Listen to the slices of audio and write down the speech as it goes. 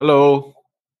Hello.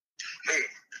 Hey,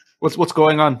 What's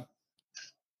going on?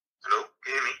 hello,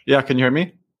 can you hear me? Yeah, can you hear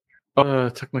me?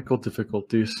 Technical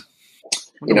difficulties.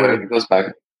 You Wonder know, where. it goes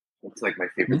back. It's like my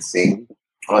Hmm? favorite scene.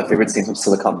 One of my favorite scenes from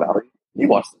Silicon Valley. You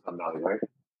watched Silicon Valley, right?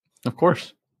 Of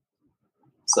course.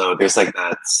 So there's like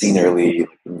that scene early,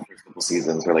 like in the first couple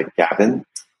seasons, where like Gavin,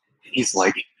 he's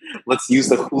like, "Let's use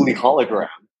the Hooli hologram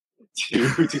to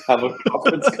have a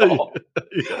conference call." And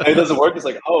it Yeah. doesn't work. It's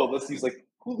like, "Oh, let's use like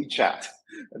Hooli chat,"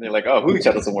 and they're like, "Oh, Hooli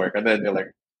chat doesn't work." And then they're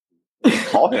like,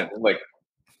 "Call him." I'm like,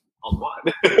 "On what?"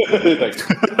 Like,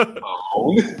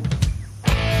 phone.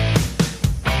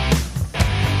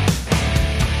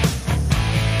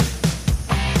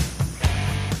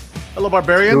 Hello, Do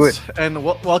barbarians, it. and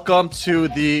welcome to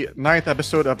the ninth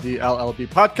episode of the LLB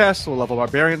podcast, so Level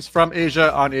Barbarians from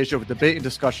Asia on Asia with debate and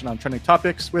discussion on trending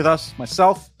topics. With us,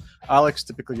 myself, Alex,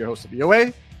 typically your host of the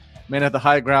OA, man at the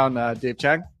high ground, Dave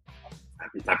Chang,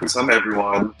 Happy tapping some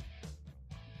everyone.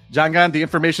 Jangan, the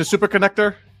information super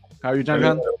connector. How are you,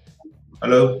 Jangan?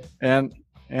 Hello. And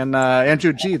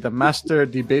Andrew G, the master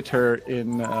debater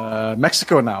in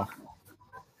Mexico now.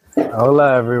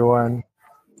 Hola, everyone.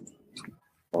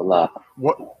 Hola.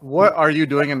 What are you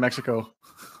doing in Mexico?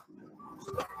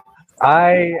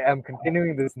 I am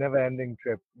continuing this never-ending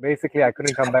trip. Basically, I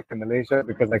couldn't come back to Malaysia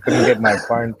because I couldn't get my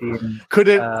quarantine.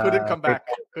 Couldn't come back.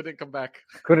 Couldn't come back.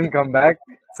 Couldn't come back.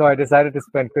 So I decided to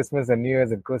spend Christmas and New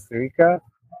Year's in Costa Rica.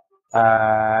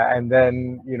 And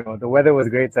then, the weather was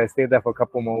great, so I stayed there for a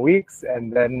couple more weeks.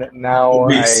 And then now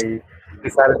I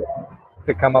decided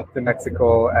to come up to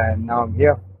Mexico, and now I'm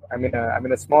here. I'm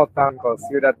in a small town called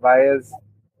Ciudad Valles,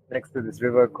 next to this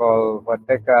river called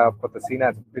Huateca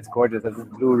Potosina. It's gorgeous. There's this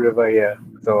blue river here.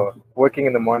 So working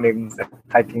in the mornings and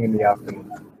hiking in the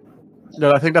afternoons.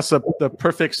 No, I think that's the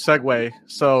perfect segue.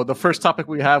 So the first topic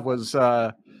we have was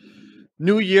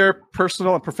New Year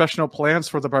personal and professional plans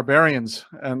for the barbarians.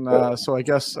 And so I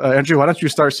guess, Andrew, why don't you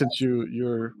start since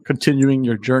you're continuing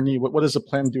your journey? What is the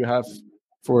plan do you have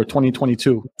for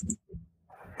 2022?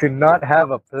 To not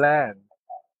have a plan.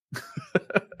 It's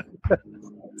a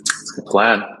good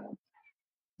plan.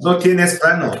 No tienes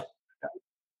plano.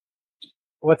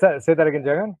 What's that? Say that again,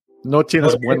 Jagan? No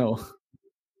tienes bueno.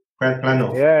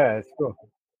 Plano. Yeah, it's cool.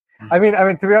 I mean,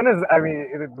 to be honest,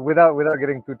 without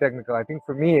getting too technical, I think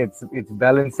for me, it's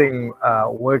balancing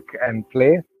work and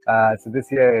play. So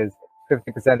this year is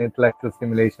 50% intellectual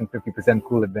stimulation, 50%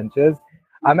 cool adventures.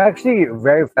 I'm actually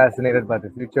very fascinated by the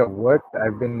future of work.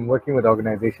 I've been working with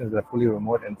organizations that are fully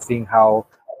remote and seeing how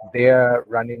they're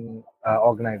running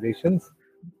organizations.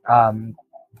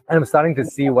 And I'm starting to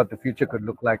see what the future could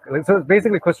look like. So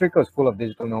basically, Costa Rica is full of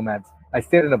digital nomads. I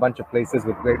stayed in a bunch of places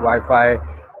with great Wi-Fi,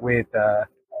 with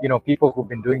people who've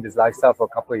been doing this lifestyle for a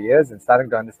couple of years and starting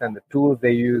to understand the tools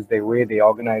they use, the way they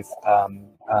organize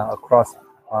across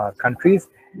countries,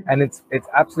 and it's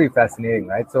absolutely fascinating,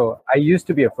 right? So I used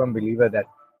to be a firm believer that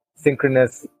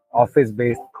synchronous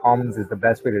office-based comms is the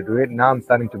best way to do it. Now I'm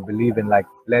starting to believe in like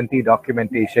lengthy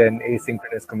documentation,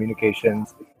 asynchronous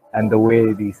communications, and the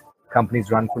way these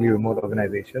companies run fully remote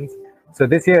organizations. So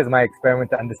this year is my experiment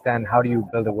to understand how do you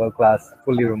build a world-class,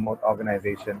 fully remote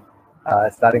organization,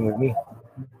 starting with me.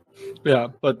 Yeah,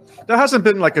 but that hasn't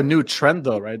been like a new trend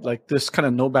though, right? Like this kind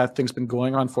of nomad thing's been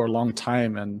going on for a long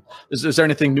time. And is there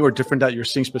anything new or different that you're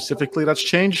seeing specifically that's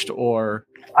changed, or?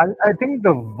 I think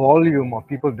the volume of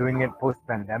people doing it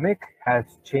post-pandemic has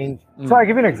changed. So I'll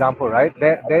give you an example, right?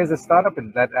 There's a startup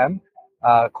in LATAM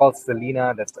called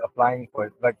Selena that's applying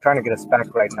for, like, trying to get a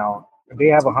SPAC right now. They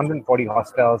have 140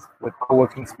 hostels with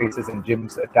co-working spaces and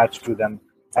gyms attached to them.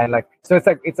 And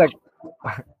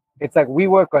it's like we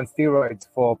work on steroids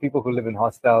for people who live in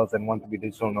hostels and want to be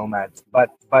digital nomads. But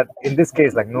in this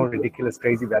case, like no ridiculous,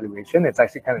 crazy valuation. It's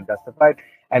actually kind of justified.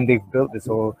 And they've built this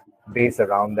whole base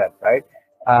around that, right?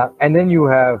 And then you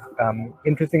have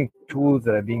interesting tools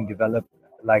that are being developed.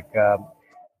 Like,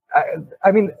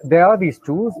 I mean, there are these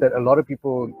tools that a lot of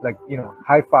people like,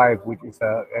 High Five, which is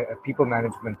a people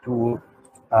management tool,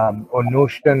 or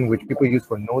Notion, which people use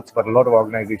for notes, but a lot of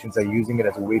organizations are using it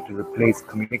as a way to replace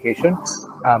communication.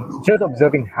 Just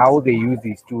observing how they use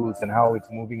these tools and how it's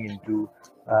moving into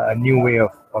a new way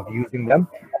of using them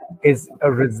is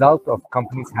a result of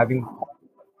companies having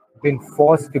been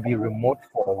forced to be remote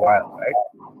for a while, right?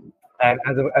 And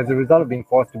as a result of being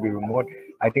forced to be remote,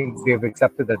 I think they've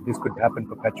accepted that this could happen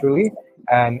perpetually.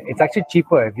 And it's actually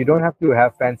cheaper if you don't have to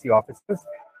have fancy offices.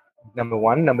 Number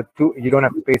one. Number two, you don't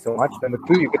have to pay so much. Number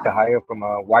two, you get to hire from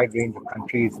a wide range of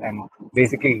countries and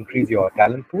basically increase your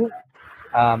talent pool.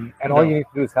 And all you need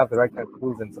to do is have the right kind of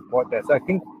tools and support there. So I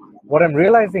think what I'm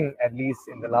realizing, at least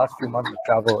in the last few months of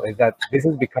travel, is that this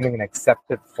is becoming an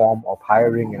accepted form of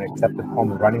hiring, an accepted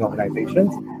form of running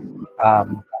organizations.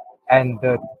 And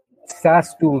the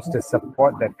SaaS tools to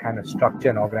support that kind of structure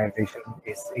and organization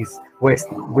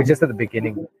we're just at the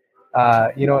beginning.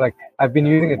 Like I've been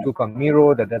using a tool called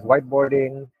Miro that does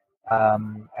whiteboarding.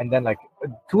 And then like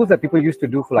tools that people used to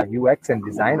do for like UX and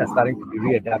design are starting to be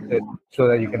readapted so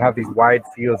that you can have these wide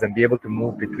fields and be able to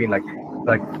move between like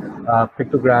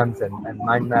pictograms and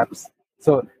mind maps.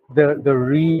 So the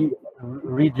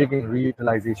rejigging,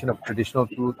 reutilization of traditional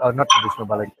tools, not traditional,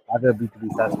 but like other B2B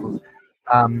SaaS tools.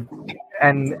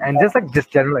 And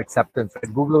just general acceptance.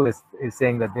 Like Google is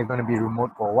saying that they're going to be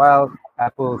remote for a while.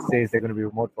 Apple says they're going to be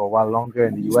remote for a while longer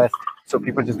in the US. So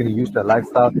people are just going to use their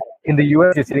lifestyle. In the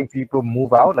US, you're seeing people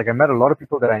move out. Like I met a lot of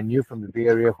people that I knew from the Bay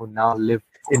Area who now live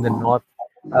in the north,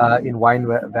 in Wine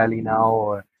Valley now,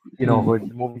 or who are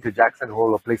moving to Jackson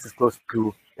Hole or places close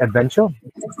to adventure.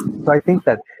 So I think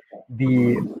that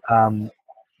the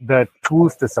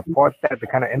tools to support that, the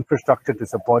kind of infrastructure to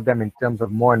support them in terms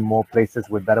of more and more places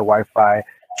with better Wi-Fi,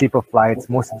 cheaper flights,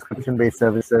 more subscription-based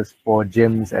services for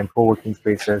gyms and co-working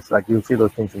spaces, like you'll see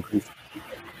those things increase.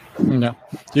 Yeah.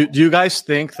 Do you guys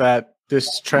think that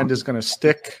this trend is going to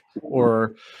stick,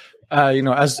 or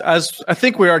as I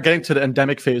think we are getting to the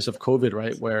endemic phase of COVID,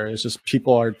 right, where it's just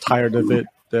people are tired of it,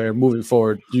 they're moving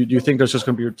forward. Do you think there's just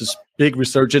going to be this big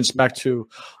resurgence back to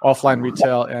offline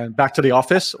retail and back to the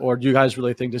office, or do you guys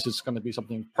really think this is going to be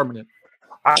something permanent?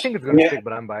 I think it's going to stick,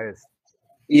 but I'm biased.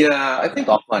 Yeah, I think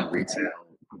offline retail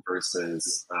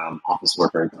versus office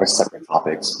work are separate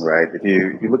topics, right? If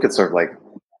you look at sort of like,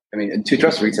 to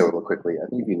address retail real quickly, I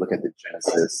think if you look at the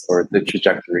genesis or the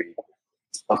trajectory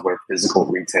of where physical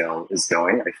retail is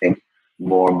going, I think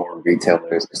more and more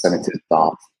retailers are starting to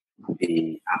adopt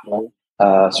the Apple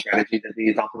strategy that they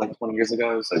adopted like 20 years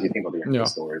ago. So if you think about the Apple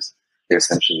stores, they're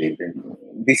essentially,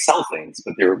 they sell things,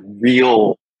 but their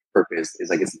real purpose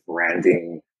is, I guess,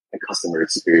 branding and customer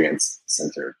experience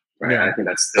center. Right. Yeah. And I think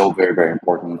that's still very, very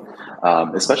important.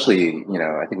 Especially,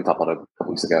 I think we talked about it a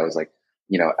couple weeks ago, is like,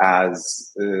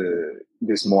 as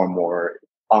there's more and more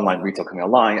online retail coming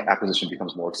online, acquisition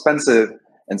becomes more expensive.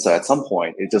 And so at some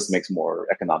point, it just makes more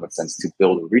economic sense to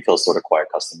build a retail store to acquire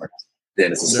customers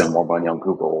than to spend more money on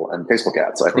Google and Facebook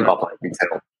ads. So I think offline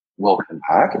retail will come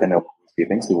back, and there will be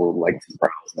things people like to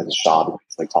browse and like shop,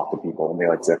 like talk to people, and they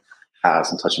like to have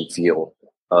some touch and feel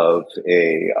of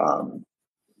a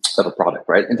product,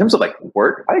 right? In terms of like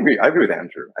work, I agree with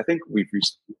Andrew. I think we've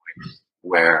reached the point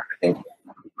where I think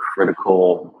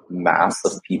critical mass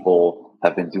of people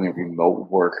have been doing remote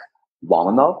work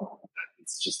long enough that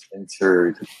it's just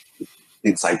entered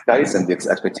the zeitgeist and the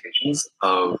expectations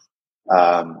of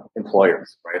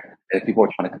employers, right? And if people are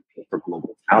trying to compete for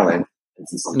global talent,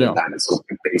 this is something that is sort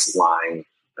of a baseline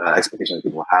expectation that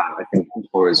people have. I think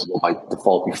employers will by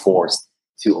default be forced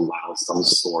to allow some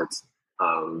sort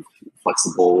of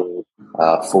flexible,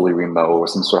 fully remote, or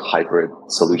some sort of hybrid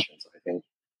solutions. I think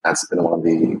that's been one of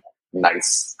the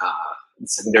nice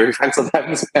secondary effects of that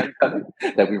pandemic,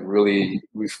 that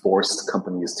we've forced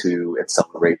companies to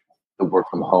accelerate the work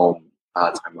from home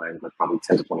timeline, but probably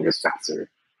 10 to 20 years faster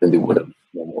than they would have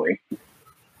normally.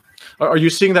 Are you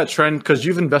seeing that trend? Because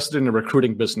you've invested in a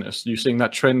recruiting business. Are you seeing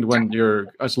that trend when you're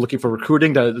looking for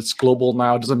recruiting, that it's global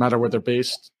now? It doesn't matter where they're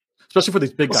based, especially for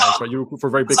these big guys, right? You recruit for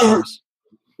very big firms.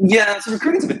 Yeah, so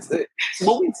recruiting's a bit.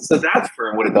 So that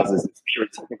firm, what it does is it's pure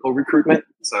technical recruitment.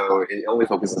 So it only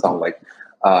focuses on like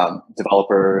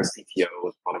developers,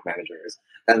 CTOs, product managers,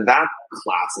 and that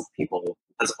class of people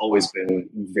has always been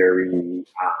very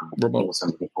remote.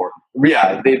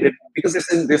 Yeah, because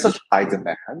there's such high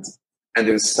demand, and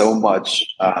there's so much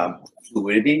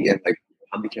fluidity and like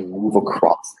how they can move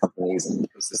across companies and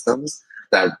ecosystems,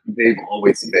 that they've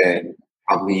always been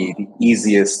probably the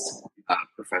easiest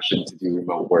profession to do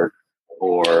remote work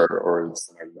or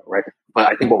remote, right? But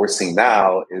I think what we're seeing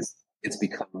now is it's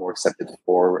become more accepted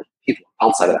for people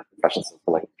outside of that profession, so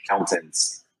for like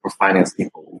accountants, for finance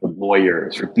people, for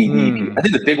lawyers, for BD. I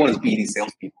think the big one is BD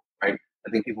salespeople, right?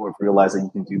 I think people have realized that you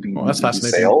can do BD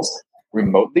sales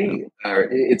remotely.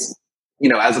 It's,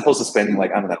 as opposed to spending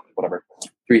like, I don't know, whatever,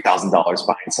 $3,000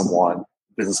 buying someone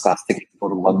business class ticket to go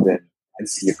to London and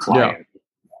see a client. Yeah.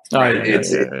 Right?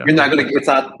 You're not going to,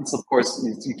 it's of course,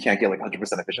 you can't get like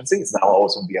 100% efficiency. It's not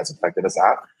always going to be as effective as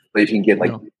that. But if you can get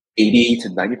like 80 to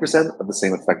 90% of the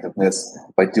same effectiveness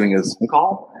by doing a Zoom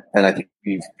call, and I think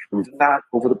we've proven that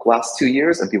over the last 2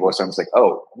 years, and people are starting to say,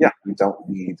 oh, yeah, you don't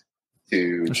need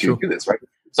to do this, right?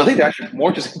 So I think the actually more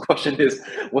interesting question is,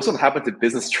 what's going to happen to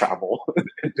business travel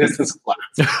and business class?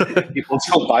 People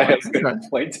don't buy as good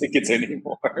plane tickets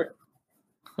anymore.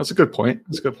 That's a good point.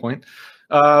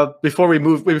 Before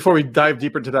we dive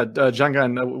deeper into that,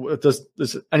 Jiangan,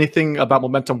 does anything about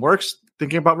Momentum Works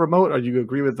thinking about remote? Or you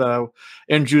agree with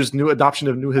Andrew's new adoption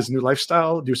of his new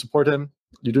lifestyle? Do you support him?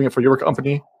 You're doing it for your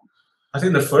company? I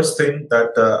think the first thing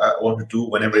that I want to do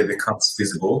whenever it becomes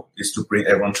feasible is to bring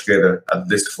everyone together at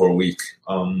least for a week.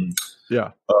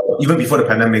 Even before the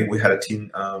pandemic, we had a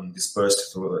team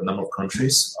dispersed through a number of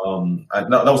countries. And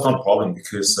that was not a problem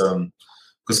because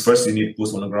first you need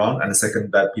boots on the ground, and the second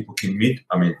that people can meet.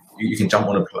 I mean, you can jump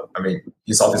on in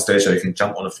Southeast Asia, you can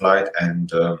jump on a flight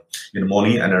and in the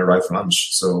morning and arrive for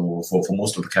lunch. So for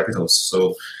most of the capitals,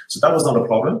 so that was not a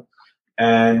problem.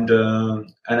 And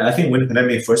I think when the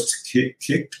pandemic first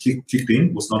kicked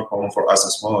in, was not a problem for us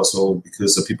as well. So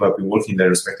because the people have been working in their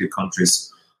respective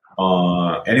countries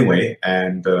anyway,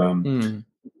 and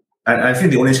I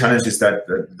think the only challenge is that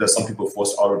there's some people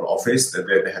forced out of the office, that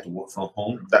they had to work from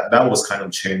home. That was kind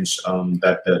of change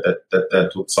that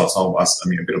took some of us, a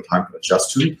bit of time to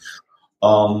adjust to.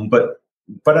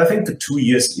 But I think the 2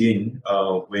 years in,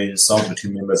 when some of the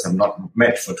team members have not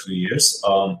met for 2 years,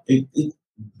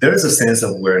 there is a sense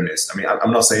of awareness.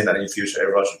 I'm not saying that in the future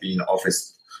everyone should be in the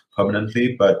office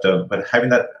permanently, but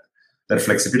having that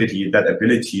flexibility, that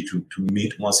ability to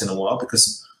meet once in a while,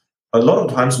 because a lot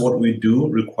of times what we do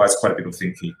requires quite a bit of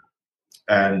thinking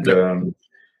and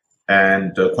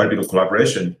quite a bit of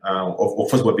collaboration. Of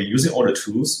course, we'll be using all the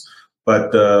tools,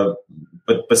 but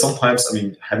sometimes,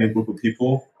 having a group of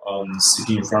people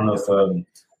sitting in front of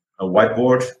a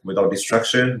whiteboard without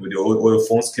distraction, with all your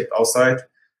phones kept outside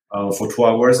for 2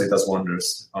 hours, it does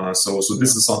wonders. So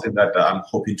this is something that I'm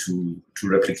hoping to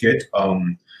replicate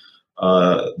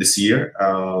this year.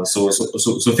 So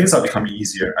things are becoming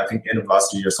easier. I think end of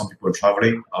last year, some people were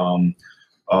traveling.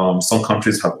 Some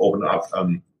countries have opened up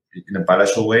in a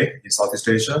bilateral way in Southeast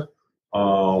Asia.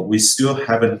 We still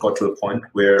haven't got to a point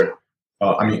where,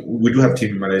 we do have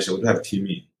team in Malaysia, we do have team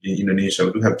in Indonesia,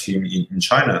 we do have team in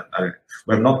China.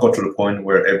 We have not got to the point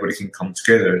where everybody can come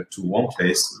together to one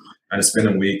place and spend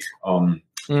a week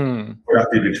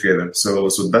productively together. So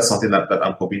that's something that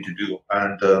I'm hoping to do.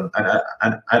 And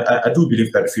I do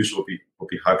believe that the future will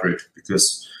be hybrid,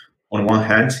 because on one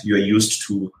hand, you are used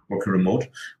to working remote.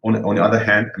 On the other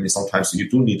hand, sometimes you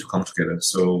do need to come together.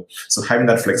 So having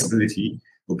that flexibility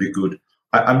will be good.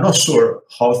 I'm not sure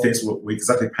how things will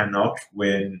exactly pan out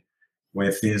when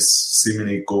things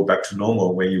seemingly go back to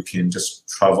normal, where you can just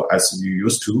travel as you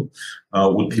used to.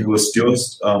 Will people still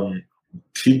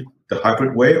keep the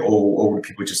hybrid way, or will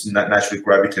people just naturally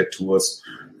gravitate towards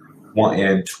one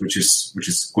end, which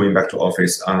is going back to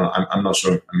office? I'm not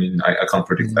sure. I can't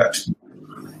predict that.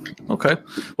 Okay.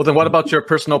 Well, then what about your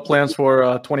personal plans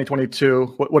for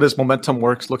 2022? What is Momentum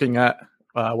Works looking at?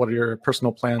 What are your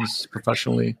personal plans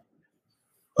professionally?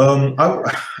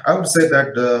 I would say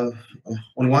that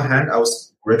on one hand, I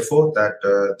was grateful that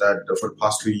for the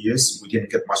past 3 years we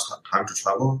didn't get much time to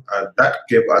travel. That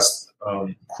gave us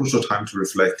crucial time to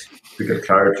reflect, to get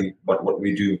clarity about what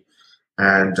we do.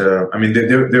 And there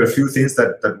are a few things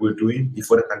that we're doing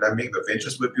before the pandemic: the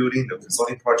ventures we're building, the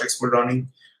consulting projects we're running,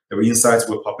 the insights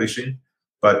we're publishing.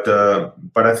 But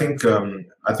I think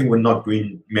we're not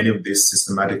doing many of this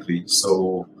systematically.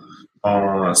 So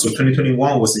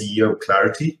 2021 was a year of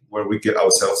clarity, where we get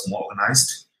ourselves more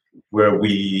organized, where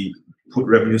we put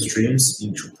revenue streams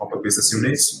into proper business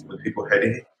units with people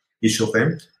heading each of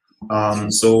them.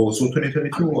 So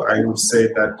 2022, I would say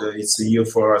that it's a year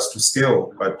for us to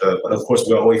scale. But of course,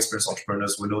 we're all experienced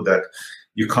entrepreneurs. We know that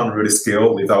you can't really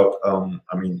scale without,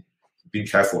 being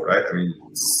careful, right?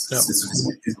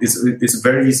 It's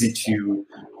very easy to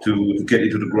get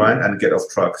into the grind and get off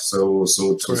track. So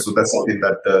that's something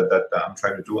that I'm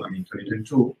trying to do.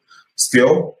 2022,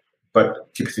 scale, but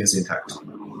keep things intact.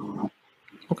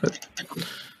 Okay.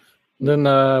 Then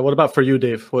what about for you,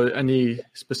 Dave? Any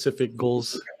specific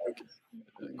goals?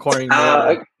 Acquiring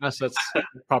more assets,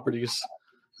 properties.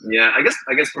 Yeah, I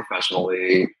guess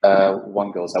professionally,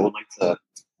 one goal is I would like to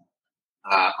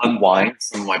unwind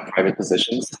some of my private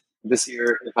positions this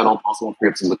year, if at all possible, free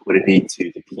up some liquidity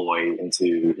to deploy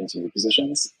into new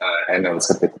positions. I know it's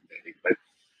a bit big, but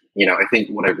I think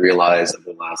what I've realized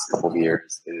over the last couple of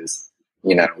years is,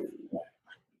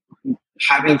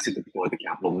 having to deploy the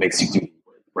capital makes you do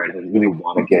work, right? And you really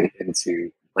want to get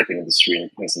into like an industry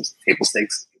and putting some table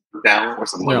stakes down or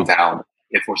some money down.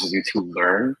 It forces you to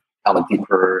learn on a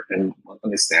deeper and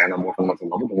understand on a more fundamental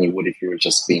level than you would if you were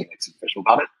just being superficial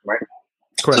about it, right?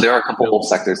 Correct. So there are a couple of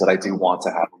sectors that I do want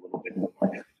to have a little bit more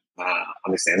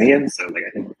understanding in. So I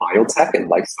think biotech and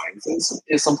life sciences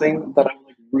is something that I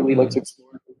would really like to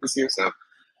explore this year. So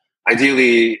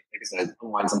ideally, like I said,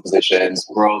 unwind some positions,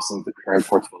 grow some of the current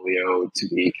portfolio to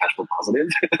be cash flow positive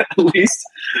at least,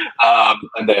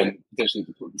 and then potentially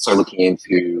start looking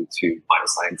into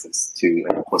biosciences to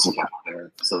put some capital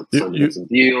there. So start doing some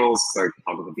deals, start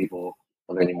talking to people,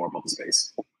 and learning more about the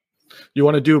space. You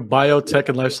want to do biotech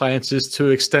and life sciences to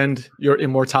extend your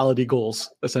immortality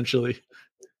goals, essentially.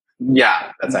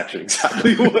 Yeah, that's actually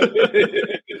exactly what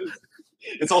it is.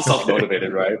 It's all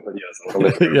self-motivated, right? But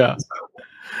yes, yeah.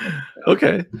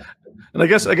 Okay. And I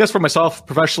guess for myself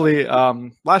professionally,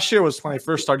 last year was when I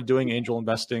first started doing angel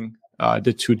investing. I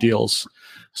did 2 deals.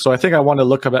 So I think I want to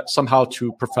look at somehow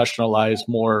to professionalize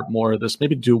more of this,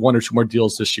 maybe do 1 or 2 more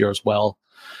deals this year as well.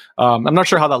 I'm not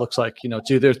sure how that looks like,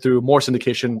 it's either through more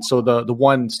syndication. So the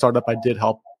one startup I did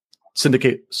help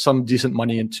syndicate some decent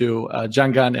money into,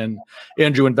 Jangan and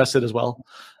Andrew invested as well.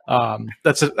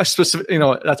 That's a specific,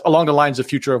 that's along the lines of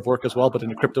future of work as well, but in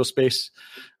the crypto space.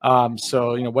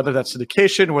 So, whether that's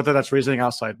syndication, whether that's raising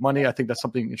outside money, I think that's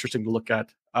something interesting to look at.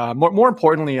 More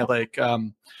importantly,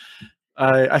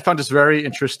 I found this very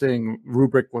interesting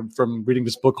rubric from reading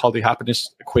this book called The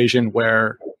Happiness Equation,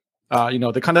 where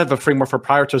they kind of have a framework for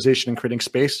prioritization and creating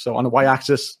space. So on the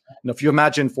y-axis, if you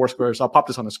imagine 4 squares, I'll pop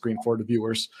this on the screen for the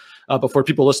viewers, but for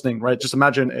people listening, right, just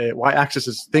imagine a y-axis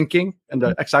is thinking and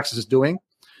the x-axis is doing.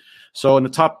 So in the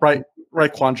top right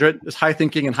quadrant is high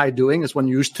thinking and high doing is when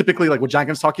you typically, like what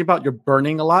Jangan's talking about, you're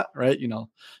burning a lot, right?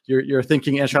 You're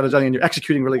thinking and strategizing and you're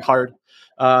executing really hard.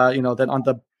 Then on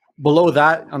the below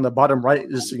that, on the bottom right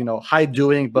is, high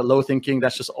doing, but low thinking.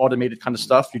 That's just automated kind of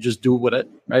stuff. You just do with it,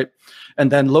 right? And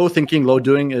then low thinking, low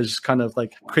doing is kind of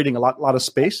like creating a lot of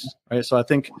space, right? So I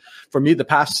think for me, the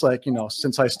past,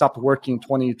 since I stopped working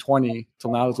 2020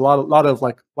 till now, there's a lot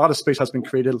of space has been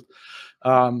created.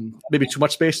 Maybe too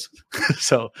much space.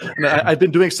 So I've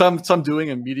been doing some doing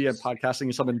in media and podcasting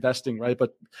and some investing, right?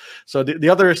 But so the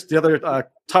other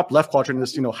top left quadrant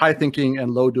is high thinking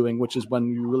and low doing, which is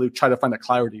when you really try to find that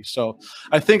clarity. So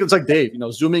I think it's like Dave,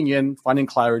 zooming in, finding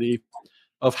clarity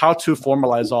of how to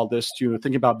formalize all this, to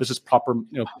think about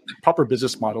proper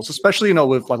business models, especially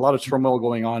with a lot of turmoil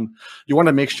going on. You want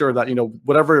to make sure that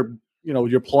whatever you're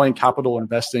deploying capital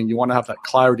investing, you want to have that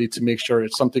clarity to make sure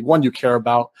it's something, one, you care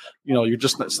about,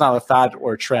 it's not a fad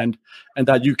or a trend, and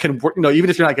that you can work, even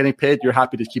if you're not getting paid, you're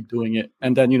happy to keep doing it.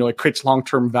 And then, it creates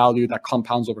long-term value that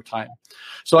compounds over time.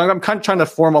 So I'm kind of trying to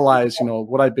formalize,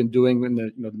 what I've been doing in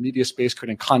the media space,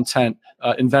 creating content,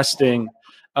 investing.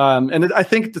 And I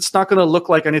think it's not going to look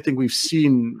like anything we've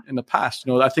seen in the past.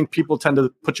 I think people tend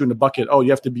to put you in the bucket. Oh, you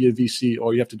have to be a VC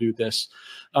or you have to do this.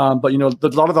 But a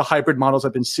lot of the hybrid models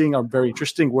I've been seeing are very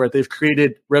interesting, where they've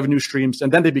created revenue streams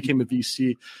and then they became a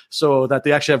VC so that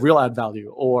they actually have real add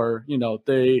value. Or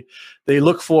they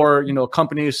look for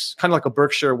companies kind of like a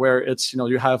Berkshire, where it's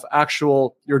you have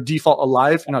your default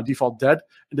alive, default dead,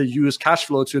 and they use cash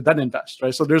flow to then invest,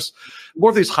 right? So there's more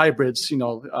of these hybrids,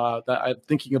 that I'm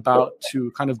thinking about to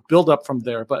kind of build up from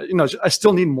there. But I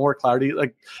still need more clarity.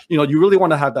 You really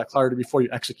want to have that clarity before you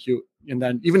execute. And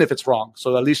then even if it's wrong,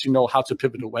 so at least how to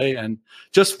pivot away. And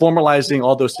just formalizing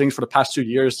all those things for the past 2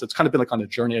 years, it's kind of been like on a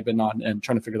journey I've been on and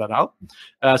trying to figure that out.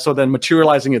 So then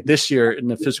materializing it this year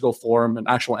in a physical form, an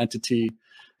actual entity,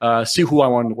 see who I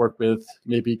want to work with,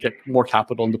 maybe get more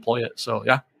capital and deploy it. So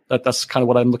yeah, that's kind of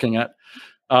what I'm looking at.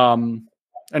 And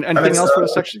anything else for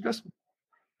this section, guys?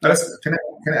 Can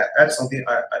I add something?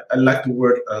 I like the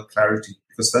word clarity,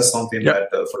 because that's something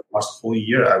that for the past whole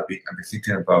year I've been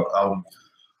thinking about.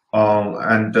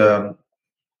 And the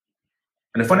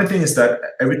funny thing is that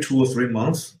every 2 or 3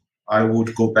 months, I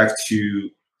would go back to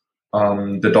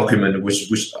the document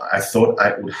which I thought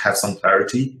I would have some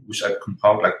clarity, which I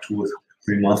compiled like 2 or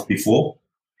 3 months before,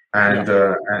 and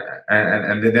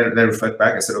then reflect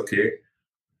back and said, okay,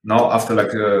 now after I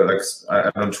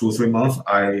don't know, 2 or 3 months,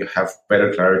 I have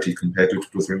better clarity compared to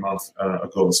 2 or 3 months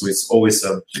ago. So it's always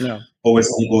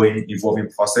ongoing, evolving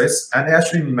process, and it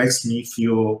actually makes me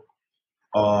feel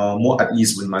more at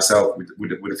ease with myself with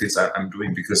the things I'm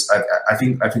doing, because I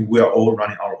think we are all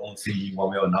running our own thing in one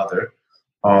way or another,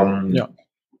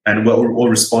 and we're all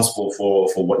responsible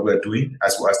for what we're doing,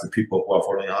 as well as the people who are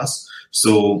following us.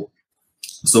 So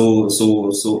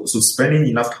spending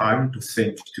enough time to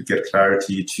think, to get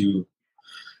clarity, to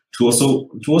also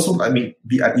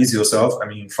be at ease yourself.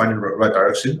 Find the right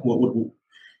direction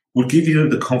would give you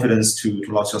the confidence to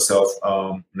launch yourself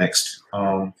next.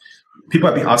 People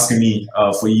have been asking me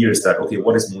for years that, okay,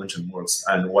 what is Momentum Works?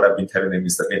 And what I've been telling them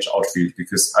is the edge outfield,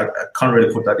 because I can't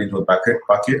really put that into a bucket.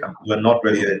 We're not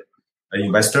really an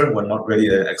investor. We're not really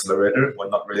an accelerator. We're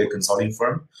not really a consulting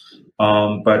firm.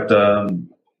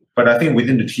 But I think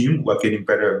within the team, we're getting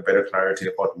better and better clarity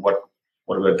about what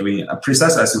what we're doing.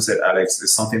 Precisely as you said, Alex,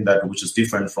 is something which is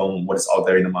different from what is out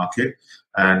there in the market,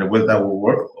 and whether that will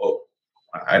work,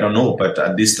 I don't know. But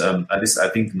at least I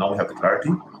think now we have the clarity,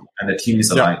 and the team is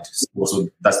aligned. So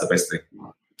that's the best thing.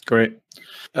 Great.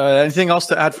 Anything else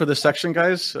to add for this section,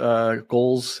 guys?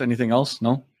 Goals? Anything else?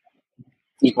 No.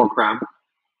 Eat more crab.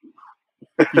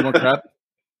 Eat more crab.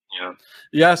 Yeah.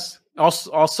 Yes.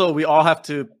 Also, we all have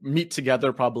to meet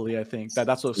together. Probably, I think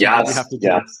that's what we have to do.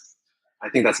 Yes. I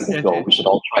think that's a good goal. We should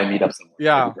all try and meet up somewhere.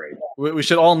 Yeah, we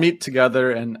should all meet together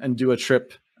and do a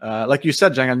trip. Like you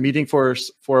said, Jangan, meeting for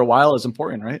a while is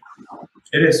important, right?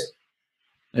 It is.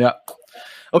 Yeah.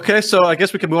 Okay, so I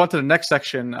guess we can move on to the next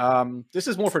section. This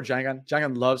is more for Jangan.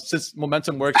 Jangan loves, since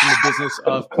Momentum works in the business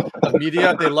of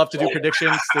media, they love to do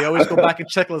predictions. They always go back and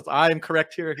check. I am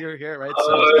correct here, right?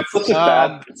 So it's such a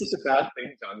bad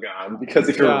thing, Jangan, because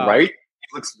if you're right, it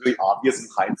looks really obvious in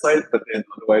hindsight. But then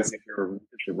otherwise, if you're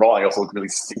wrong, it also looks really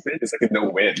stupid. It's like a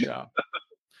no-win. Yeah.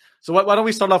 So why don't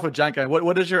we start off with Jangan?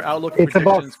 What is your outlook? It's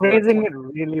about phrasing it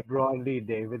really broadly,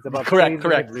 Dave. It's about correct.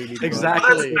 Really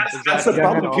exactly. That's the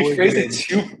problem. If you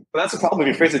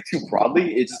phrase it too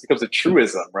broadly, it just becomes a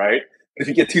truism, right? If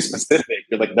you get too specific,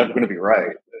 you're like never going to be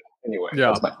right. Anyway,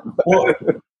 well,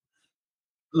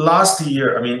 last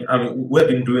year, I mean, we've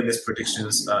been doing these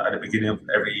predictions at the beginning of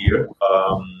every year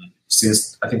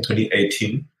since I think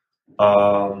 2018.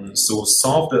 So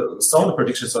some of the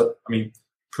predictions are,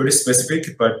 pretty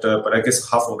specific, but I guess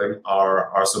half of them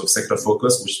are sort of sector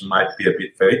focused, which might be a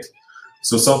bit vague.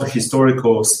 So some of the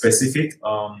historical specific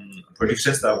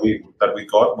predictions that we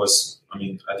got was, I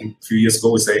think a few years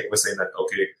ago we're saying that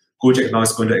okay, Gojek now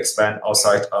is going to expand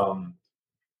outside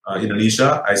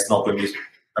Indonesia. It's not going to be,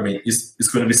 it's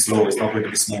going to be slow. It's not going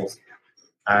to be smooth.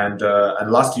 And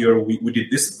last year we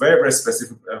did this very, very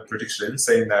specific prediction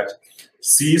saying that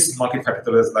Sea's market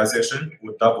capitalization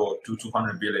would double to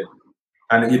 200 billion.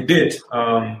 And it did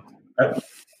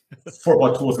for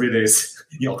about 2 or 3 days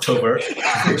in October.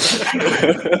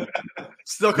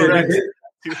 Still correct.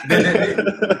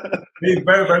 They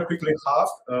very, very quickly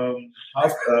halved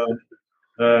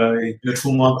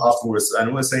 2 months afterwards.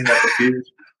 And we're saying that, okay,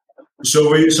 shall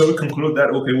we conclude that,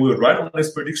 okay, we were right on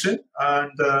this prediction?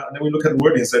 And then we look at the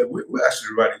wording and said, we're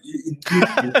actually right. It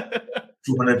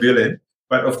 200 billion.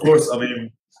 But of course,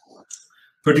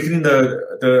 predicting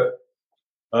the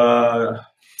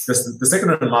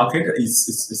secondary market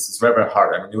is very, very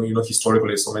hard.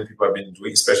 Historically, so many people have been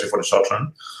doing, especially for the short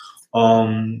run.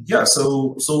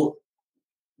 So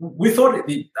we thought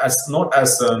it as not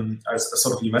as a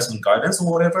sort of investment guidance or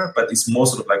whatever, but it's more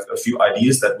sort of like a few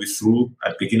ideas that we threw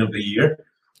at the beginning of the year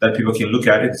that people can look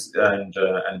at it and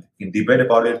can debate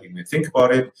about it, can think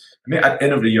about it. At the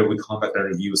end of the year, we come back and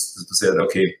review to say that,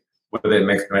 okay, whether it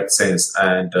makes sense.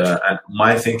 And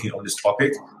my thinking on this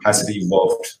topic has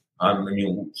evolved.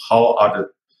 How are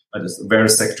the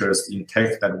various sectors in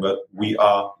tech that we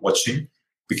are watching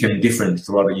became different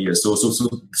throughout the year? So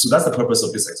that's the purpose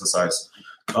of this exercise.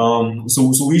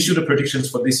 So we issued the predictions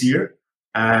for this year,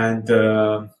 and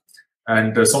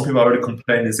some people are already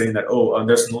complaining, saying that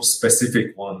there's no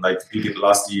specific one like we did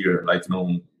last year, like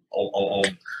on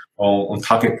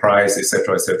target price,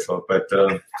 etc., etc.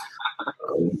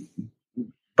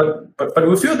 But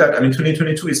we feel that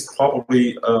 2022 is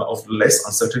probably of less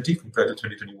uncertainty compared to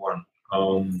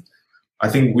 2021. I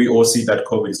think we all see that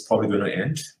COVID is probably going to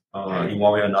end in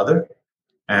one way or another,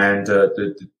 and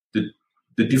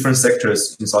the different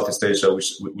sectors in Southeast Asia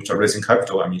which are raising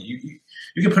capital. You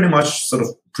can pretty much sort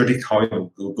of predict how it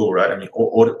will go, right?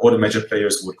 All the major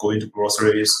players would go into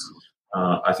groceries.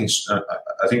 I think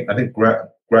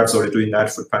Grab's already doing that.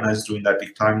 Foodpanda is doing that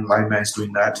big time. Lineman is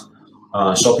doing that.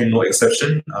 Shopping, no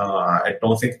exception. I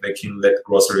don't think they can let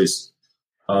groceries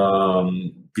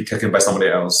be taken by somebody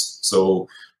else. So,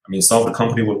 some of the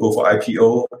company will go for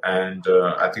IPO, and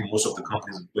I think most of the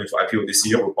companies going for IPO this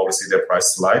year will probably see their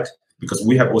price slide because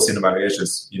we have also seen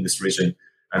valuations in this region,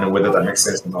 and whether that makes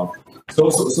sense or not. So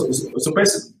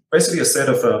basically a set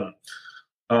of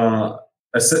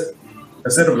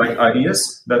like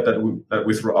ideas that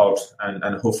we throw out,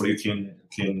 and hopefully can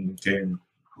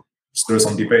stir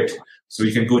some debate. So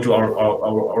you can go to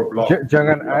our blog.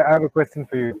 Jangan, I have a question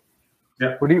for you.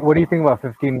 Yeah. What do you think about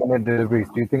 15-minute deliveries?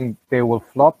 Do you think they will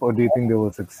flop or do you think they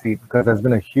will succeed? Because there's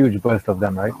been a huge burst of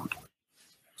them, right?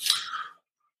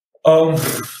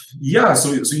 Yeah.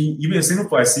 So even in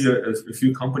Singapore, I see a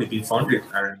few companies being funded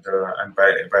and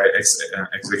by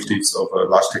executives of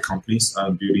large tech companies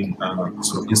building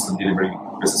sort of instant delivery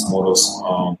business models.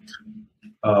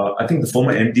 I think the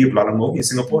former MD of Lalamove in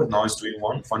Singapore now is doing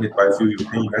one, funded by a few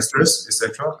European investors,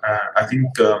 etc. I think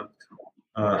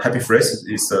Happy Fresh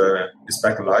is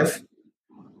back alive.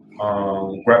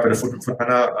 Grab and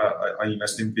Foodpanda are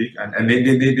investing big, and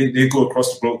they go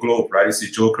across the globe, right? You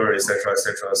see Joker, etc.,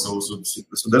 etc. So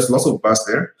there's lots of buzz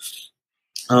there.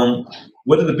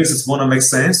 Whether the business model makes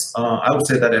sense, I would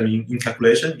say that, I mean, in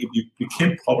calculation, it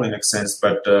can probably make sense,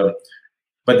 but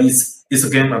it's a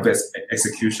game of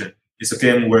execution. It's a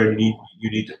game where you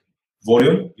need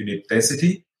volume, you need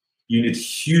density, you need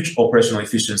huge operational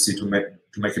efficiency to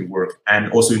make it work,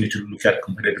 and also you need to look at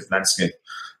competitive landscape.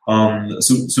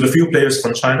 So the few players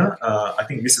from China, I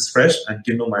think Mrs. Fresh and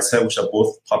Kindle myself, which are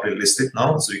both publicly listed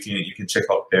now, so you can check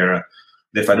out their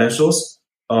financials.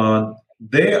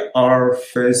 They are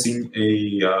facing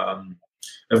a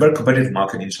very competitive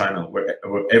market in China, where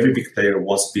every big player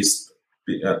wants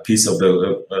a piece of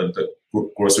the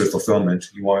grocery fulfillment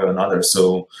in one way or another.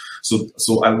 So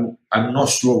I'm not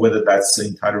sure whether that's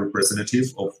entirely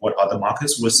representative of what other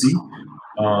markets will see,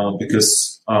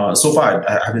 because so far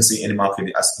I haven't seen any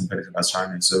market as competitive as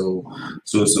China. So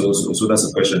that's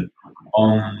the question.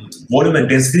 Volume and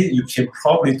density, you can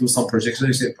probably do some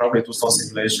projections, you can probably do some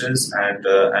simulations, and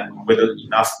whether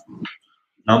enough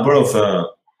number of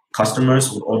customers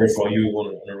will order for you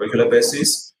on a regular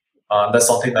basis. That's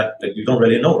something that you don't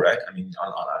really know, right? I mean,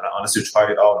 unless you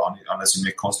try it out, unless you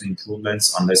make constant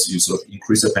improvements, unless you sort of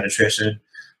increase the penetration,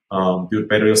 build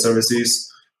better your services.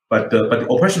 But the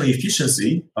operational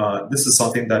efficiency, this is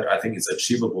something that I think is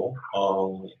achievable.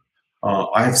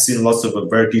 I have seen lots of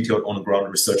very detailed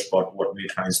on-the-ground research about what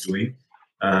Meituan is doing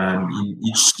in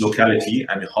each locality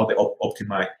and how they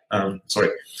optimize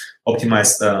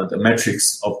the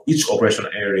metrics of each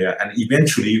operational area, and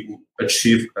eventually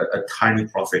achieve a tiny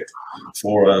profit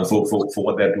for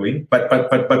what they're doing. But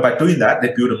by doing that,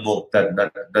 they build a moat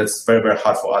that's very, very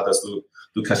hard for others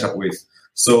to catch up with.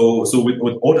 So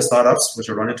with all the startups which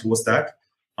are running towards that,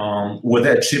 will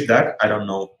they achieve that? I don't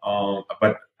know.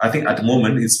 But I think at the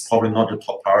moment it's probably not the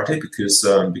top priority because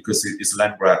it's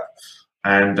land grab.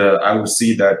 And I would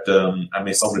see that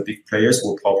some of the big players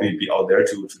will probably be out there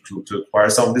to acquire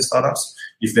some of these startups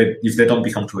if they don't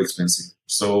become too expensive.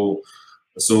 So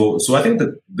I think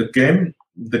that the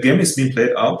game is being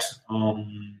played out.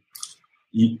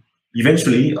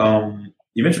 Eventually, I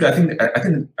think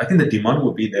the demand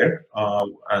will be there.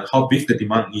 And how big the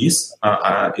demand is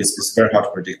very hard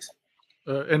to predict.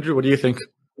 Andrew, what do you think?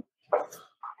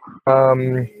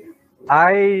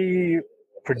 I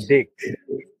predict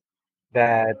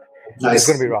that it's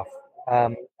going to be rough.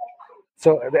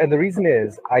 And the reason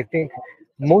is, I think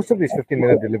most of these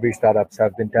 15-minute delivery startups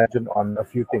have been tangent on a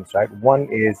few things, right? One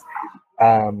is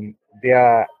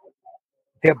they're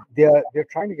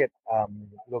trying to get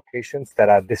locations that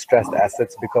are distressed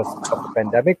assets because of the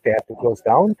pandemic. They had to close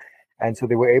down, and so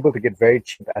they were able to get very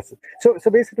cheap assets. So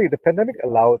basically, the pandemic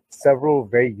allowed several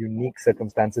very unique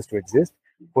circumstances to exist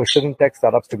for certain tech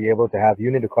startups to be able to have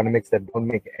unit economics that don't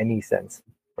make any sense,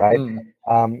 right?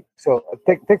 So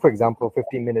take for example,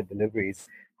 15-minute deliveries.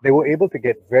 They were able to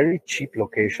get very cheap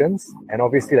locations and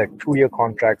obviously like 2-year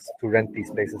contracts to rent these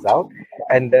places out,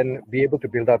 and then be able to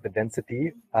build out the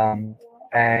density.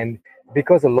 And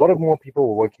because a lot of more people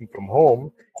were working from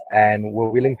home and were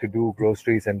willing to do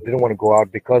groceries and didn't want to go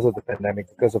out because of the pandemic,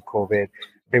 because of COVID,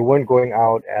 they weren't going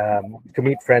out to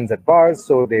meet friends at bars.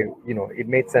 So it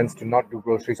made sense to not do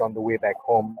groceries on the way back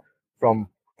home from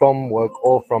work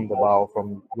or from the bar,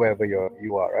 from wherever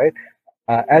you are, right?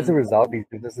 As a result, these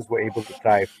businesses were able to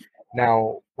thrive.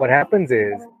 Now, what happens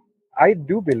is, I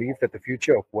do believe that the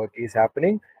future of work is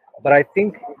happening, but I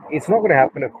think it's not going to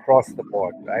happen across the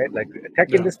board, right? Like the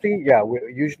tech industry,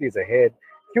 usually is ahead.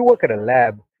 If you work at a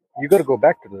lab, you got to go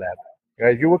back to the lab.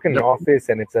 Right? If you work in an office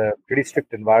and it's a pretty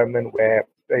strict environment where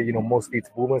mostly it's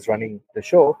boomers running the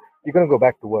show, you're going to go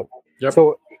back to work.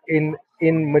 So in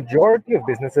majority of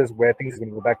businesses where things are going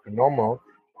to go back to normal,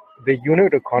 the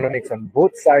unit economics on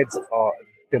both sides of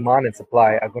demand and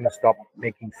supply are going to stop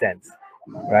making sense,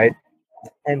 right?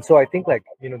 And so I think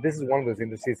this is one of those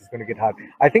industries that's going to get hard.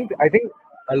 I think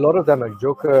a lot of them, like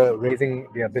Joker raising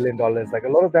their $1 billion, like a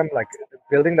lot of them, like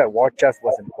building that war chest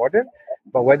was important,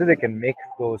 but whether they can make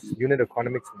those unit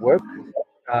economics work,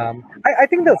 I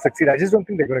think they'll succeed. I just don't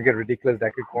think they're going to get ridiculous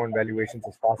decacorn valuations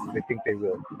as fast as they think they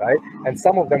will, right? And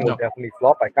some of them will definitely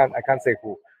flop. I can't say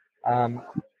who.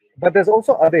 But there's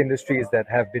also other industries that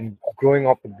have been growing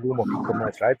off the bloom of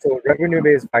e-commerce, right? So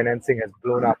revenue-based financing has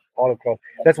blown up all across.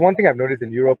 That's one thing I've noticed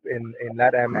in Europe, in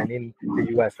LATAM, and in the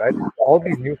US, right? All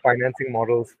these new financing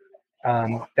models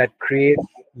that create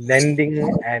lending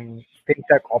and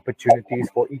fintech opportunities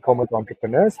for e-commerce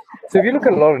entrepreneurs. So if you look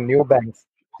at a lot of new banks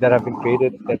that have been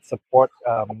created that support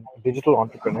digital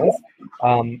entrepreneurs,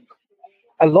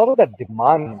 a lot of that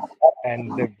demand and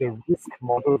the risk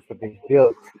models that they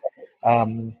built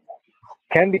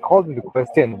can be called into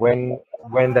question when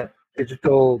that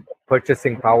digital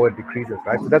purchasing power decreases,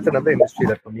 right? So that's another industry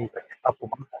that for me is up.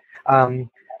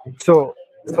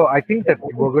 So I think that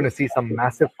we're going to see some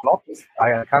massive flops.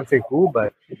 I can't say who,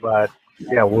 but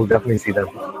yeah, we'll definitely see them.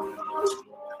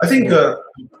 I think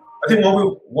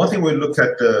one thing we look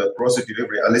at the grocery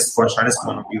delivery, at least from China's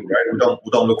point of view, right? We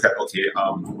don't look at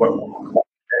what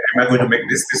am I going to make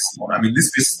this business model? I mean,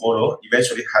 this business model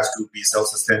eventually has to be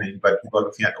self-sustaining, but people are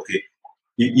looking at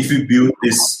if you build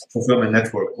this fulfillment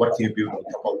network, what can you build on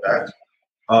top of that?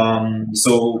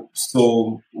 So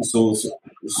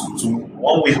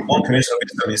one conventional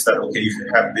wisdom is that if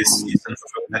you have this instant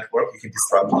fulfillment network, you can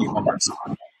disrupt e-commerce.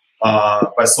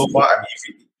 But so far, I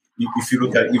mean, if you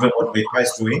look at even what Meituan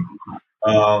is doing,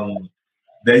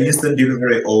 the instant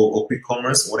delivery or quick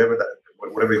commerce,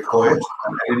 whatever you call it,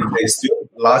 they're still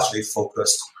largely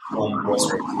focused on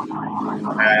grocery.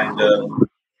 And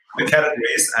the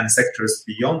categories and sectors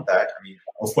beyond that, I mean,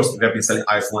 of course, they've been selling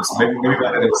iPhones, maybe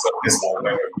small,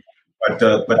 whatever. But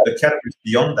the categories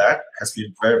beyond that has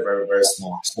been very, very, very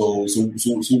small. So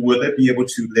will they be able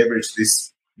to leverage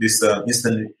this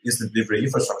instant delivery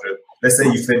infrastructure? Let's say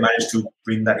if they manage to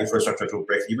bring that infrastructure to a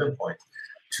break-even point,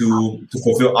 to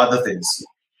fulfill other things,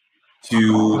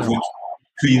 to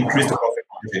increase the profit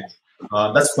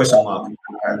margin. That's a question mark.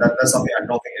 That's something I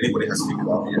don't think anybody has figured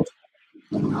out yet.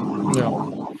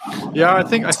 Yeah, I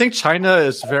think China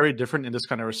is very different in this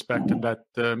kind of respect, in that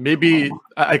maybe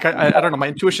I don't know. My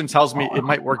intuition tells me it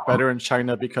might work better in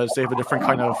China because they have a different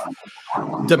kind of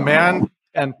demand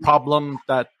and problem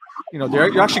that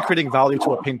you're actually creating value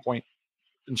to a pain point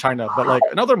in China. But like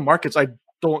in other markets, I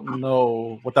don't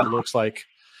know what that looks like.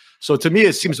 So to me,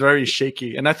 it seems very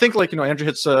shaky. And I think Andrew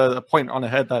hits a point on the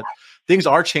head that things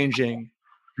are changing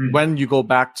when you go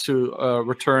back to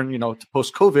return, to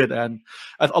post-COVID. And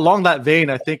along that vein,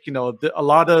 I think, a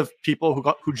lot of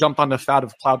people who jumped on the fad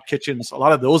of cloud kitchens, a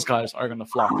lot of those guys are going to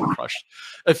flop and crush.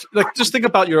 Just think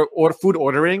about your food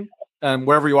ordering and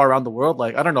wherever you are around the world.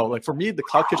 I don't know, for me, the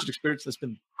cloud kitchen experience has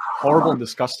been horrible and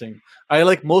disgusting. I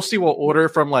mostly will order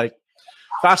from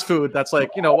fast food that's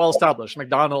well established,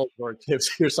 McDonald's or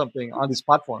KFC or something on these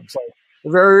platforms.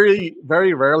 Very,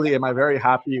 very rarely am I very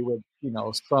happy with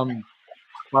some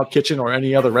cloud kitchen or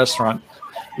any other restaurant,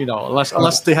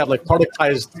 unless they have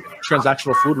productized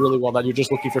transactional food really well, that you're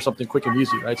just looking for something quick and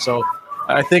easy, right? So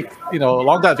I think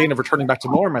along that vein of returning back to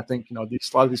norm, I think a lot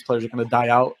of these players are going to die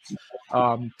out.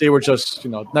 They were just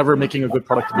never making a good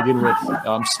product to begin with.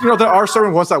 There are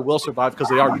certain ones that will survive because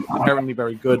they are inherently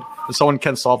very good, and someone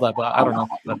can solve that. But I don't know.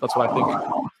 That's what I think.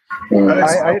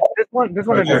 I just want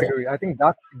to disagree. I think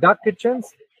dark kitchens,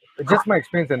 just my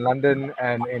experience in London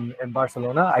and in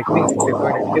Barcelona, I think they're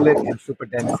going to kill it in super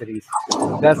dense cities.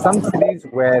 There are some cities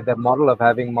where the model of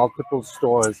having multiple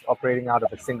stores operating out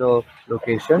of a single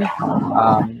location,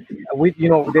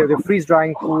 they're freeze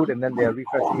drying food and then they're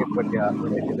refreshing it when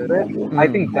they deliver it. I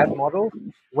think that model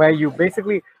where you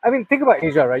basically, think about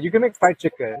Asia, right? You can make fried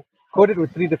chicken, coated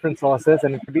with 3 different sauces,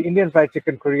 and it could be Indian fried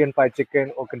chicken, Korean fried chicken,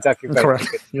 or Kentucky fried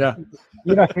chicken. Yeah,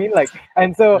 you know what I mean?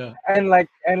 And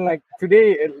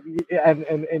today,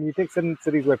 and you take certain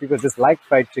cities where people just like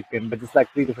fried chicken, but just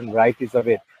 3 different varieties of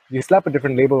it. You slap a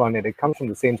different label on it. It comes from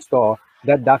the same store.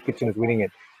 That dark kitchen is winning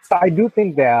it. So I do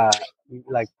think I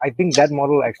think that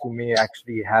model may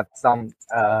have some.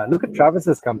 Look at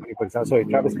Travis's company, for example. Sorry,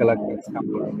 Travis Kalanick's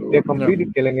company. They're completely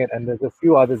killing it, and there's a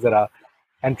few others that are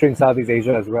entering Southeast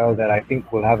Asia as well that I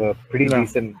think will have a pretty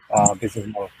decent business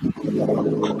model.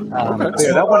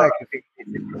 That one I think.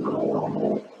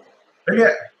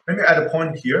 Let me add a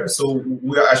point here. So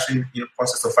we are actually in the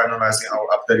process of finalizing our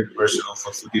updated version of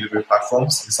food delivery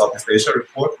platforms in Southeast Asia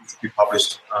report, which will be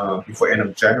published before end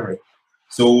of January.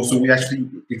 So we actually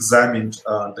examined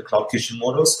the cloud kitchen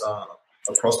models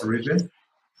across the region.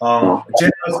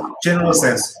 General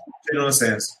sense.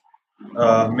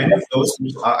 Many of those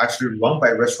are actually run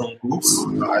by restaurant groups.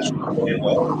 Are actually doing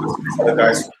well. These are the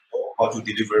guys who know how to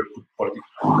deliver good quality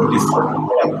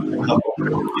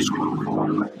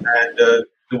and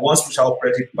the ones which are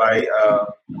operated by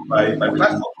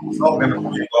platforms. Some of them are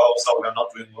doing well, some of them are not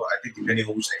doing well. I think depending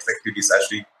on which executive is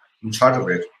actually in charge of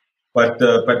it. But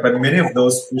many of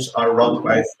those which are run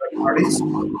by third parties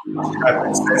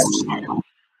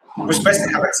which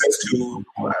basically have access to,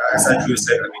 as Andrew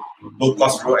said,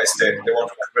 low-cost real estate. They want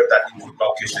to convert that into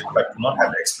cloud kitchen, but do not have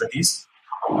the expertise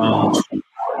to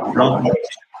run cloud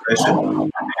kitchen operation.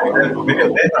 Many of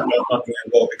them are not doing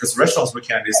well because restaurants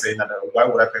looking at this saying that why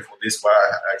would I pay for this? Why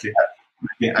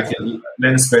I can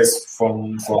lend space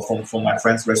from my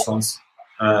friends' restaurants,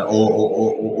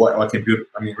 or I can build.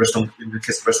 Restaurant in the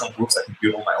case of restaurant groups, I can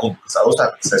build on my own because I also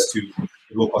have access to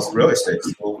low-cost real estate.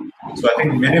 So I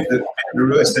think many of the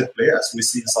real estate players we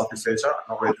see in Southeast Asia are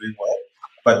not really doing well.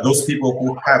 But those people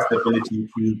who have the ability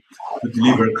to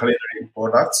deliver culinary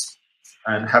products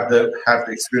and have the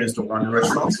experience to run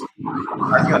restaurants,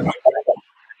 I think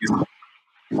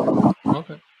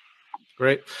okay,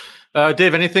 great.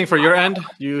 Dave, anything for your end?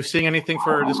 You seeing anything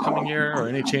for this coming year or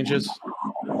any changes?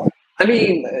 I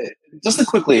mean, just to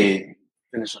quickly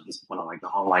finish up this point on like the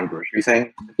online grocery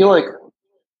thing, I feel like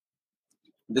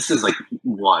this is like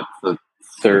what the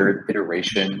third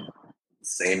iteration,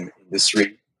 same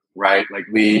industry, right? Like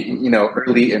we,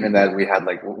 early internet, we had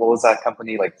like what was that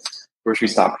company like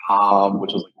groceries.com,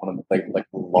 which was like one of the like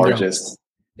the largest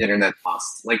internet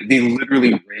busts. Like they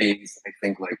literally raised, I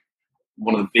think, like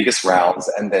one of the biggest rounds,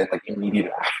 and then like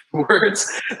immediately afterwards,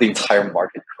 the entire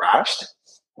market crashed.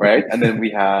 Right, and then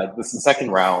we had this second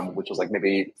round, which was like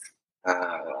maybe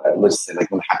let's say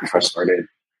like when Happy Fresh started,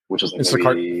 which was like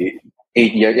Instacart. maybe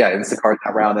 8 years, Instacart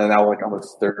that round, and now like on the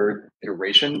third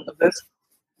iteration of this.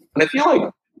 And I feel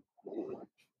like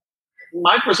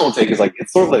my personal take is like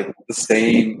it's sort of like the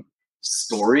same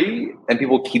story, and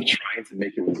people keep trying to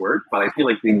make it work, but I feel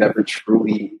like they never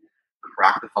truly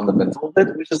crack the fundamental of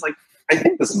it, which is like I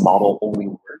think this model only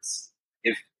works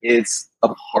if it's a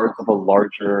part of a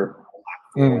larger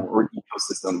or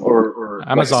ecosystem or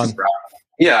Amazon.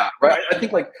 Yeah, right. I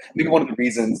think like maybe one of the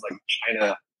reasons like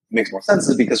China makes more sense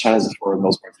is because China is for the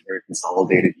most part a very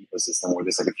consolidated ecosystem where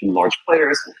there's like a few large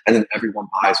players and then everyone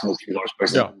buys from those few large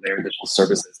players and their digital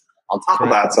services on top of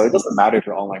that. So it doesn't matter if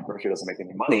your online grocery doesn't make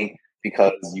any money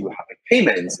because you have like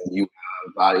payments and you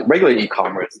have regular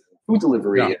e-commerce, and food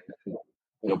delivery,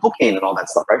 and booking and all that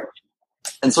stuff, right?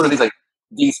 And sort of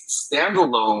these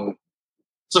standalone.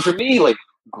 So for me, like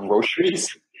groceries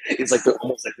is like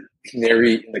almost like the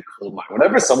canary in the coal mine.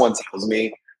 Whenever someone tells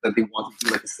me that they want to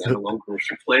do like a standalone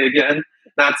grocery play again,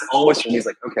 that's always for me is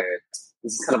like, okay,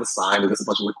 this is kind of a sign that there's a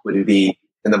bunch of liquidity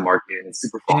in the market and it's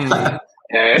super fun.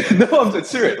 And no, I'm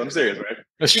serious, right?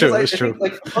 It's true. It's true.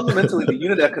 Like fundamentally, the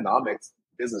unit economics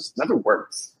business never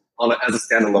works as a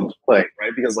standalone play,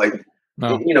 right? Because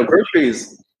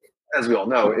groceries, as we all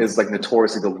know, is like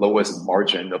notoriously the lowest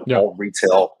margin of all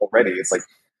retail already. It's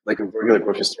like a regular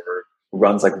grocery store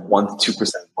runs like 1% to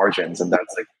 2% margins, and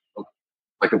that's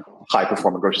like a high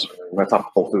performing grocery store. We're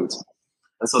talking Whole Foods.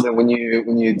 And so then when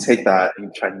you take that and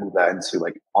you try to move that into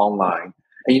like online,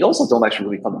 and you also don't actually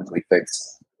really fundamentally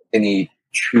fix any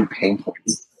true pain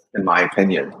points, in my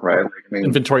opinion, right? Like, I mean,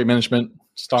 inventory management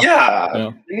stuff.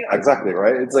 Yeah, exactly,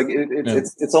 right. It's like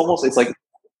it's almost it's like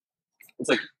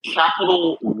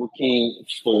capital looking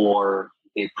for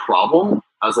a problem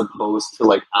as opposed to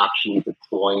like actually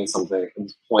deploying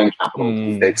capital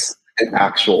to fix an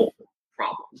actual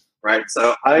problem, right?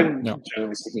 So I'm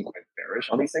generally speaking quite bearish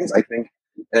on these things. I think,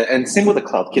 and same with the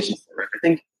cloud kitchen, right? I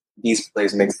think these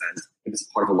plays make sense if it's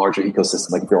part of a larger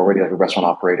ecosystem. Like if you're already like a restaurant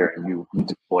operator and you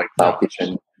deploy cloud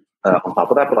kitchen on top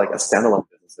of that, but like a standalone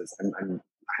businesses, I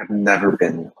have never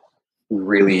been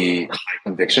really high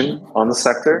conviction on the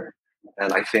sector,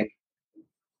 and I think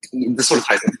this sort of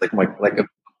ties into like a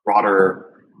broader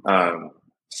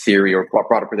theory or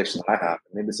broader prediction that I have.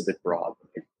 Maybe it's a bit broad.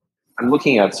 I'm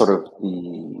looking at sort of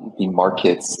the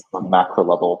markets on a macro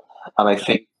level, and I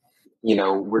think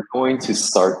we're going to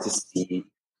start to see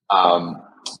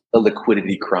a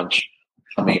liquidity crunch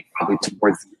coming probably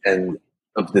towards the end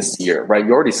of this year, right?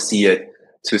 You already see it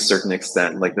to a certain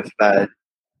extent. Like the Fed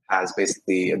has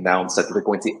basically announced that they're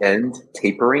going to end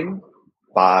tapering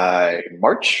by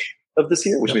March of this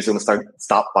year, which means they're going to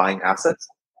stop buying assets.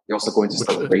 They're also going to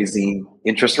start raising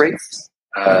interest rates.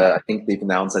 I think they've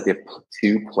announced that they have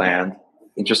 2 planned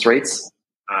interest rates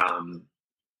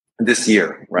this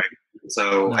year, right?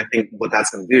 So I think what that's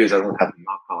going to do is it's going to have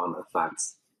knock-on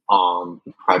effects on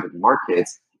the private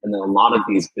markets. And then a lot of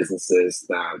these businesses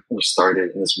that were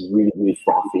started in this really, really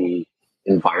frothy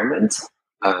environment,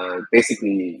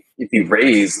 basically, if you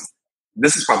raise,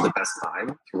 this is probably the best time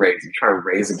to raise. If you try to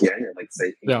raise again in like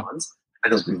say 8 months,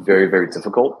 and it'll be very, very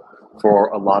difficult for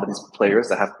a lot of these players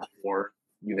that have poor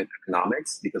unit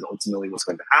economics, because ultimately what's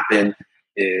going to happen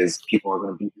is people are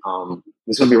going to become,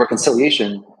 there's going to be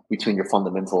reconciliation between your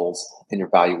fundamentals and your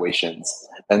valuations.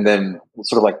 And then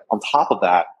sort of like on top of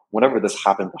that, whenever this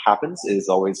happens is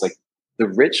always like the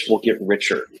rich will get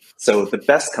richer. So the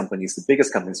best companies, the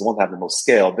biggest companies, the ones that have the most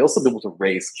scale, they'll still be able to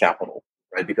raise capital,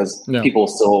 right? Because people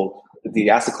still, the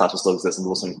asset class will still exist and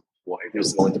they'll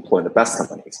still only deploy the best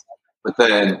companies. But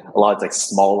then a lot of like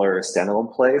smaller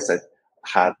standalone plays that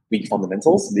have weak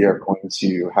fundamentals, they are going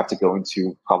to have to go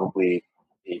into probably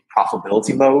a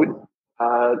profitability mode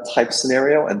type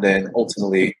scenario. And then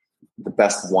ultimately the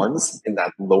best ones in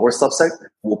that lower subset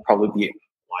will probably be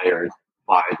acquired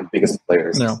by the biggest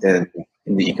players in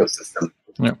the ecosystem.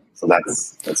 Yeah. So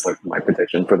that's like my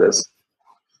prediction for this.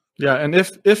 Yeah, and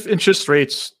if interest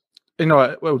rates,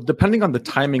 depending on the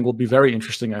timing, will be very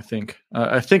interesting. I think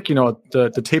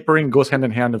the tapering goes hand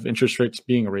in hand of interest rates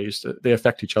being raised. They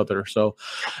affect each other. So,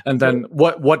 and then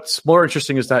what's more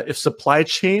interesting is that if supply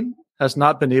chain has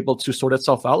not been able to sort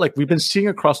itself out, like we've been seeing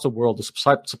across the world, the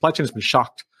supply chain has been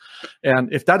shocked,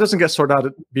 and if that doesn't get sorted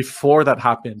out before that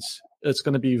happens, it's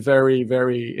going to be very,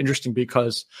 very interesting,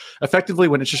 because effectively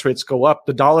when interest rates go up,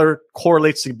 the dollar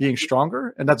correlates to being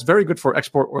stronger, and that's very good for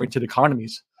export-oriented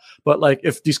economies. But like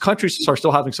if these countries are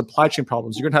still having supply chain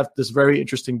problems, you're going to have this very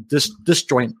interesting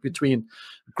disjoint between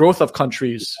growth of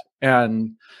countries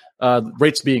and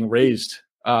rates being raised.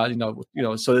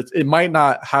 So it might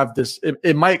not have this.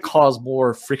 It might cause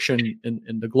more friction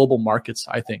in the global markets.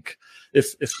 I think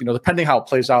if depending how it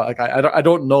plays out, like I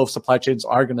don't know if supply chains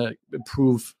are going to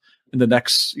improve in the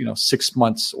next 6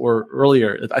 months or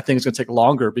earlier. I think it's going to take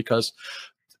longer, because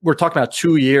we're talking about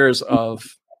 2 years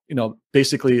of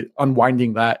basically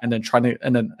unwinding that, and then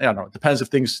I don't know, it depends if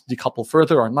things decouple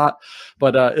further or not,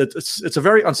 but it's a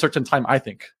very uncertain time, I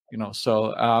think.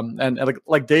 So and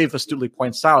like Dave astutely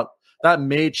points out, that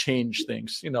may change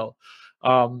things. It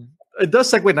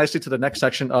does segue nicely to the next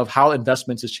section of how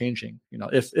investments is changing.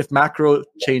 If macro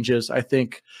changes, I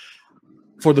think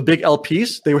for the big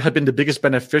LPs, they have been the biggest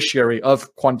beneficiary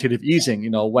of quantitative easing.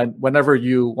 Whenever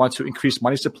you want to increase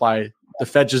money supply, the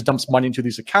Fed just dumps money into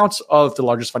these accounts of the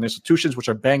largest financial institutions, which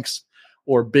are banks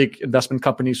or big investment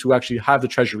companies who actually have the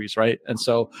treasuries, right? And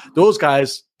so those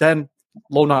guys then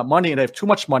loan out money, and they have too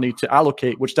much money to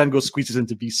allocate, which then goes squeezes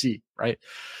into VC, right?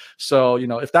 So,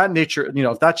 if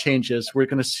that changes, we're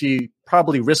going to see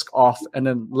probably risk off and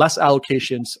then less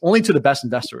allocations only to the best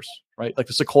investors, right? Like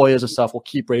the Sequoias and stuff will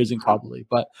keep raising probably,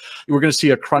 but we're going to see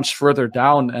a crunch further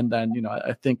down. And then,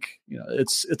 I think,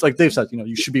 it's like Dave said,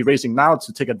 you should be raising now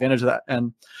to take advantage of that.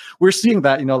 And we're seeing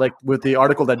that, like with the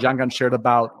article that Jiangan shared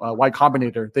about Y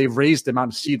Combinator, they've raised the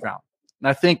amount of seed round. And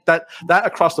I think that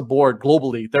across the board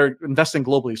globally, they're investing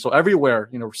globally. So everywhere,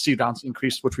 seed rounds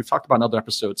increase, which we've talked about in other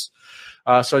episodes.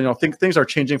 So things are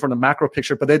changing from the macro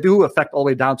picture, but they do affect all the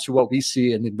way down to what we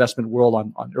see in the investment world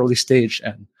on early stage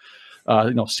and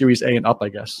Series A and up, I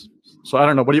guess. So I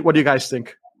don't know. What do you guys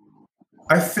think?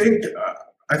 I think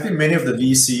many of the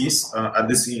VCs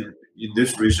at in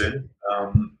this region,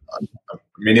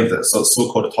 many of the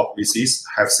so-called top VCs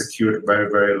have secured very,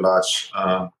 very large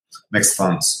next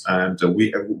funds, and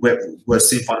we're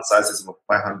seeing fund sizes of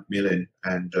 500 million,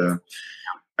 and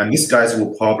these guys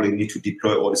will probably need to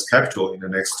deploy all this capital in the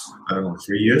next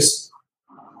 3 years,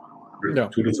 2 to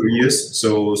 3 years.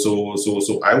 So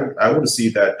I would see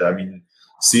that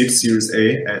seed, Series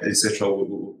A, etc.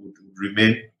 would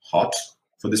remain hot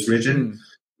for this region.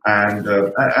 And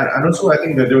also I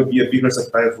think that there will be a bigger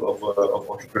supply of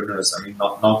entrepreneurs.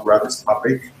 Not Grab is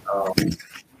public.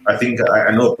 I think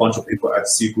I know a bunch of people at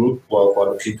C Group who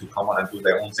are looking to come on and do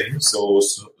their own thing. So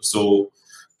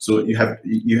you have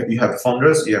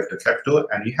founders, you have the capital,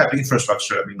 and you have the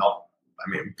infrastructure.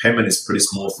 Payment is pretty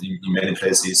smooth in many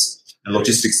places, and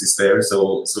logistics is there.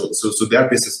 So there are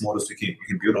business models we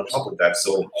can build on top of that.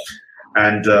 So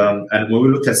and when we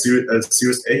look at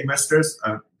Series A investors,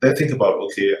 they think about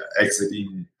exit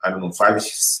in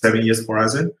 5-7 years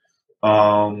horizon.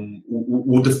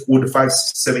 Would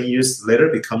 5-7 years later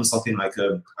become something like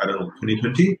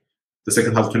 2020, the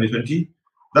second half of 2020?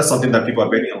 That's something that people are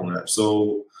betting on. Right?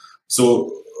 So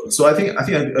I think I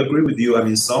agree with you.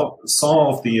 Some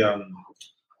of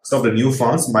the new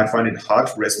funds might find it hard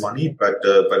to raise money, but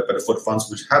for the funds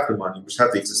which have the money, which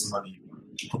have the existing money,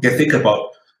 they think about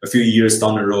a few years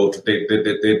down the road.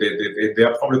 They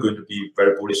are probably going to be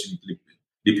very bullish in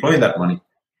deploying that money.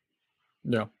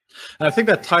 Yeah. And I think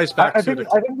that ties back I think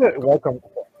that welcome.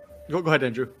 Go ahead,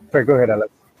 Andrew. Sorry, go ahead,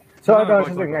 Alex. So I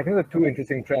think the two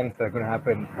interesting trends that are going to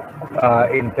happen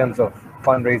in terms of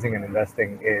fundraising and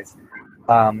investing is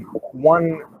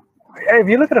one. If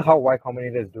you look at how Y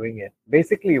Combinator is doing it,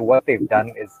 basically what they've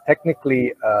done is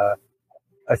technically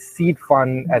a seed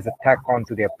fund as a tack on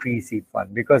to their pre-seed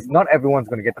fund, because not everyone's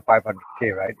going to get the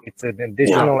 500K, right? It's an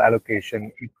additional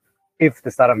allocation if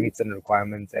the startup meets the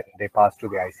requirements and they pass through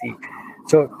the IC.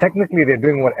 So technically they're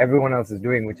doing what everyone else is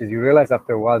doing, which is you realize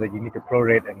after a while that you need to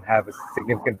prorate and have a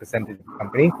significant percentage of the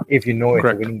company if you know it's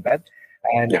a winning bet.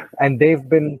 And they've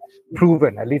been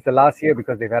proven, at least the last year,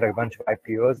 because they've had a bunch of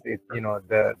IPOs.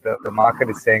 The market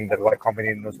is saying that Y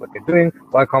Combinator knows what they're doing.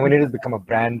 Y Combinator has become a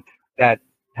brand that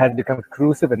has become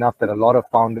exclusive enough that a lot of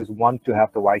founders want to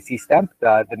have the YC stamp.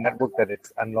 The network that it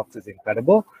unlocks is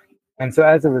incredible. And so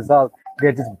as a result,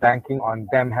 they're just banking on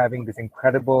them having this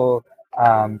incredible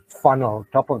funnel,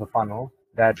 top of the funnel,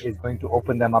 that is going to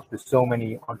open them up to so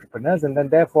many entrepreneurs. And then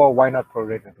therefore, why not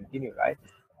prorate and continue, right?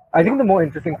 I think the more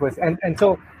interesting question, and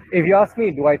so if you ask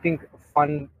me, do I think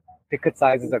fund ticket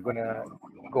sizes are going to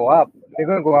go up? They're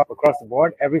going to go up across the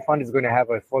board. Every fund is going to have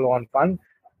a follow-on fund,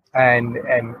 and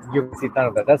you will see a ton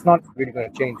of that. That's not really going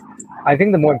to change. I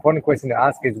think the more important question to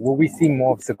ask is, will we see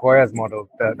more of Sequoia's model,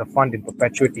 the fund in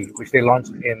perpetuity, which they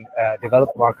launched in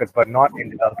developed markets, but not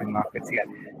in developing markets yet?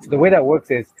 So the way that works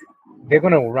is they're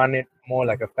going to run it more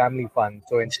like a family fund.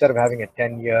 So instead of having a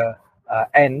 10-year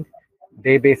end,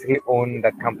 they basically own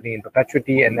that company in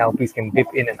perpetuity, and LPs can dip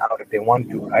in and out if they want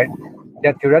to, right?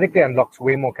 That theoretically unlocks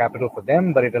way more capital for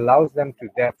them, but it allows them to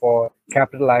therefore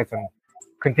capitalize on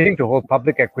continuing to hold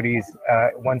public equities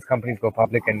once companies go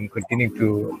public and continue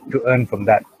to earn from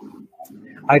that.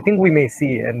 I think we may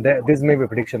see, and this may be a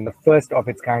prediction, the first of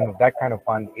its kind of that kind of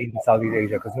fund in Southeast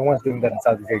Asia, because no one's doing that in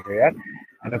Southeast Asia yet,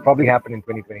 and it'll probably happen in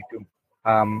 2022,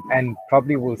 and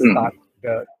probably will start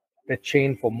the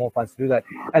chain for more funds to do that.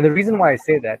 And the reason why I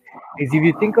say that is, if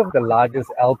you think of the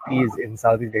largest LPs in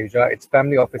Southeast Asia, it's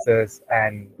family offices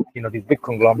and these big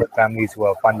conglomerate families who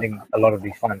are funding a lot of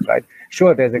these funds, right?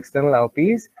 Sure, there's external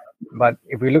LPs, but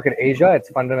if we look at Asia, it's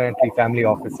fundamentally family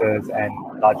offices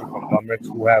and larger conglomerates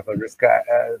who have a risk,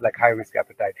 like high risk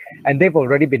appetite, and they've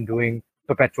already been doing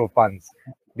perpetual funds.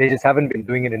 They just haven't been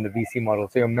doing it in the VC model.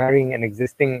 So you're marrying an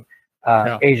existing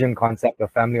Asian concept of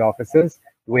family offices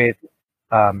with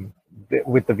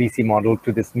the VC model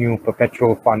to this new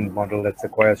perpetual fund model that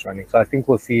Sequoia is running. So I think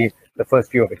we'll see the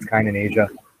first few of its kind in Asia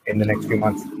in the next few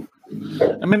months.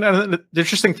 I mean, the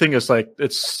interesting thing is, like,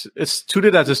 it's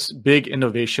touted as this big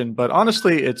innovation, but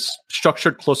honestly, it's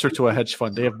structured closer to a hedge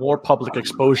fund. They have more public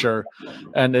exposure,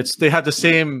 and they have the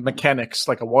same mechanics,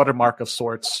 like a watermark of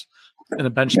sorts in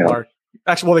a benchmark.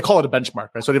 Actually, well, they call it a benchmark,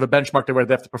 right? So they have a benchmark where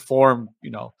they have to perform,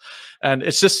 and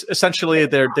it's just essentially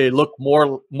they look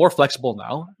more flexible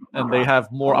now, and they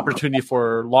have more opportunity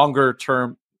for longer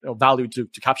term value to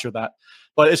capture that.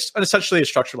 But it's essentially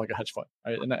structured like a hedge fund,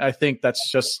 right? And I think that's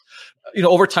just,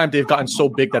 over time they've gotten so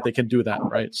big that they can do that,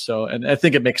 right? So, and I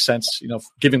think it makes sense,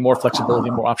 giving more flexibility,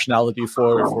 more optionality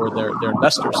for their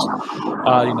investors.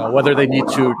 Whether they need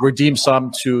to redeem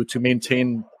some to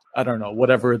maintain, I don't know,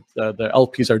 whatever the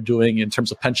LPs are doing in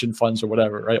terms of pension funds or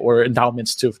whatever, right? Or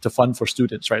endowments to fund for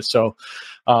students, right? So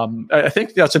I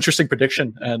think that's an interesting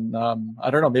prediction. And I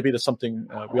don't know, maybe that's something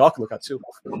we all can look at too.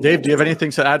 Dave, do you have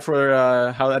anything to add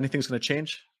for how anything's going to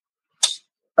change?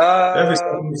 Dave is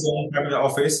starting his own family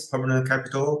office, permanent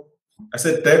capital. I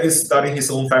said Dave is starting his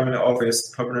own family office,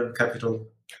 permanent capital.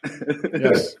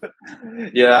 Yes.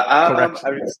 Yeah.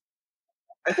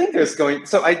 I think there's going...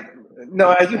 So I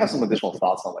do have some additional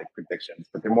thoughts on like predictions,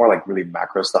 but they're more like really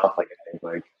macro stuff. Like I think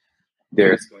like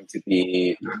there's going to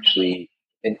be actually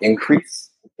an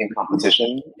increase in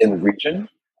competition in the region.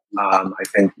 I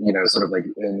think sort of like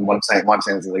in one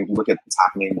sense is like look at what's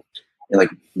happening in like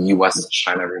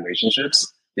U.S.-China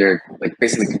relationships. They're like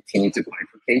basically continue to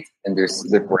bifurcate, and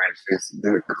there's a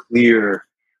clear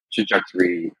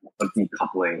trajectory of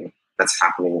decoupling that's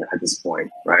happening at this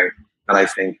point, right? And I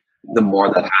think the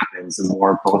more that happens, the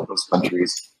more both those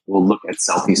countries will look at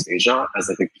Southeast Asia as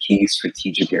like a key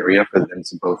strategic area for them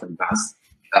to both invest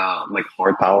like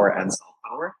hard power and soft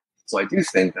power. So I do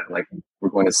think that like we're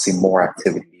going to see more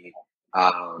activity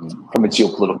from a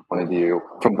geopolitical point of view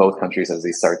from both countries as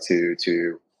they start to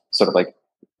sort of like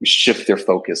shift their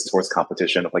focus towards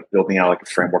competition of like building out like a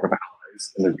framework of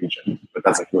allies in the region. But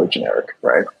that's like really generic,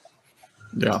 right?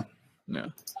 Yeah.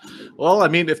 Well, I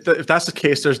mean, if that's the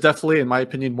case, there's definitely, in my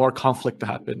opinion, more conflict to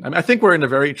happen. I mean, I think we're in a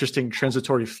very interesting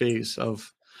transitory phase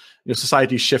of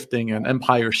society shifting and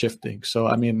empire shifting. So,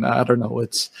 I mean, I don't know.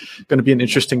 It's going to be an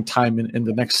interesting time in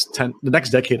the next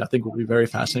decade. I think will be very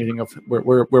fascinating of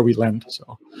where we land.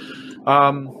 So,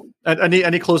 and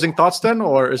any closing thoughts then,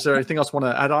 or is there anything else you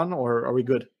want to add on, or are we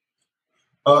good?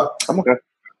 I'm okay.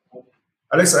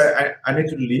 Alex, I need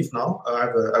to leave now. I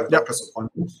have a doctor's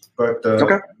appointment, but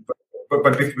okay.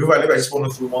 But before I leave, I just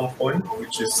want to do one point,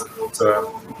 which is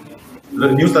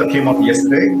the news that came up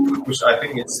yesterday, which I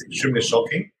think is extremely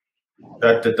shocking,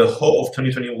 that the whole of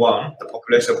 2021, the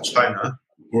population of China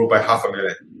grew by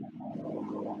 500,000.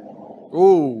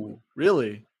 Oh,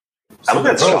 really? I think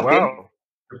that's shocking. Wow.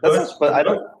 But I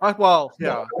don't... Well,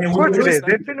 yeah.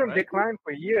 They've been on decline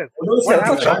for years.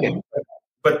 That's shocking.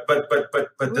 But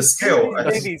the scale...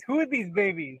 Who are these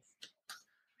babies?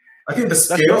 I think the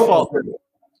scale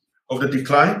of the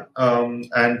decline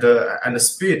and the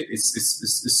speed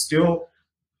is still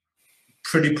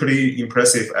pretty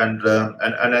impressive, and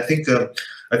I think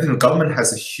I think the government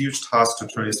has a huge task to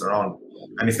turn this around.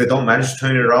 And if they don't manage to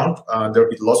turn it around, there will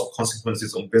be lots of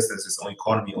consequences on businesses, on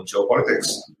economy, on geopolitics.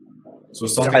 So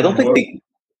something. I don't think they.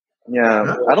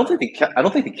 Yeah, I don't think they can. I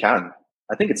don't think they can.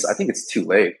 I think it's too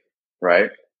late, right?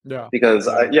 Yeah. Because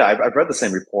I've read the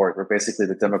same report where basically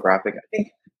the demographic. I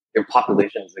think their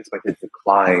population is expected to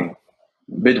decline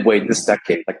midway this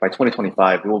decade. Like by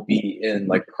 2025, it will be in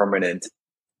like permanent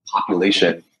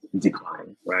population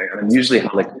decline, right? And usually how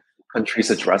like countries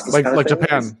address this like kind of thing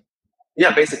Japan.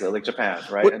 basically like Japan,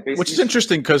 right? And Which is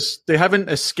interesting because they haven't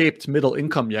escaped middle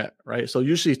income yet, right? So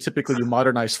usually, typically, you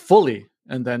modernize fully,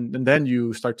 and then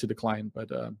you start to decline. But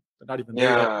they're not even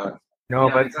there yet. No,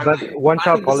 but one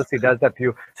child policy does that to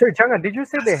you. Sorry, Chang'an, did you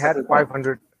say they had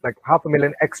 500, like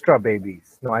 500,000 extra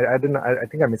babies? No, I didn't. I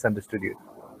think I misunderstood you.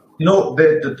 No,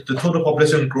 the total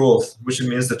population growth, which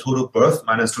means the total birth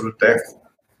minus total death,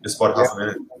 is about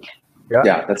 500,000.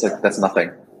 Yeah, that's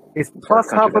nothing. Is plus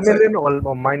 500,000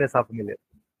 or minus 500,000?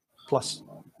 Plus.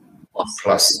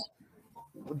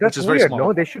 That's is weird. very small.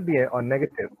 No, they should be on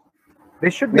negative. They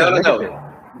should be No, on no, negative. no.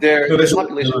 Their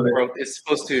population growth is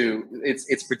supposed to.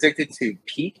 It's predicted to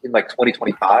peak in like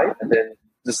 2025 and then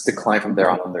just decline from there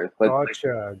on. But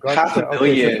Gotcha. 500 Okay,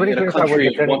 million so in a 2025 was country.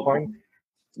 the turning point.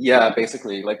 Yeah,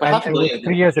 basically, like And 500 million.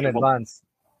 3 years in advance.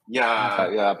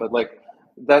 Yeah, but like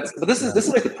this is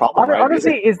like the problem. Right?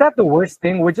 Honestly, is that the worst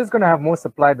thing? We're just going to have more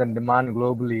supply than demand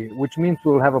globally, which means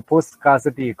we'll have a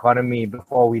post-scarcity economy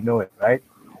before we know it, right?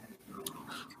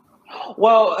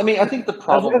 Well, I mean, I think the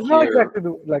problem it's not here.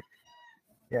 exactly like,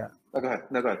 yeah. Oh, go ahead.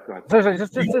 No, go ahead. Sorry,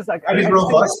 just like. I mean,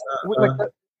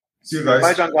 see you guys.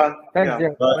 Bye, John Gan. Thanks, Yeah.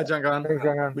 Bye, Jangan. Thanks,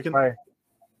 Jangan. We can. Bye.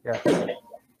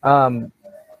 Yeah.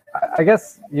 I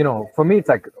guess, for me, it's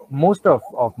like most of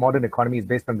modern economy is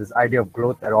based on this idea of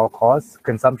growth at all costs,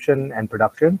 consumption and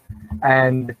production.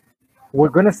 And we're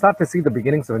going to start to see the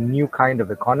beginnings of a new kind of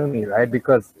economy, right?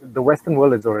 Because the Western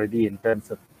world is already in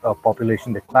terms of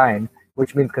population decline,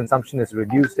 which means consumption is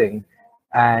reducing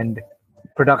and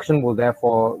production will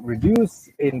therefore reduce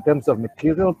in terms of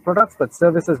material products, but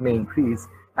services may increase.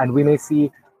 And we may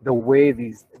see the way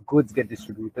these goods get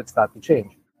distributed start to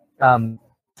change.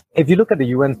 If you look at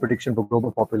the UN's prediction for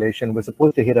global population, we're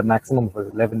supposed to hit a maximum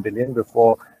of 11 billion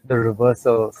before the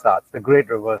reversal starts, the great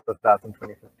reversal starts in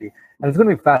 2050. And it's going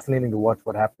to be fascinating to watch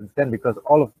what happens then, because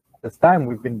all of this time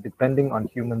we've been depending on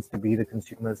humans to be the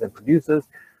consumers and producers.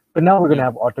 But now we're going to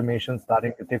have automation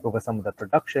starting to take over some of the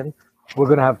production. We're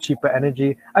going to have cheaper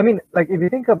energy. I mean, like if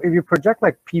you project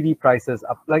like PV prices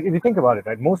up, like if you think about it,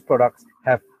 right, most products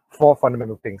have 4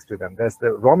 fundamental things to them. There's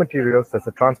the raw materials, there's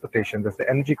the transportation, there's the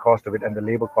energy cost of it, and the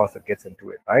labor cost that gets into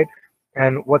it, right?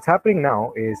 And what's happening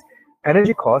now is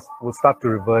energy costs will start to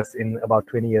reverse in about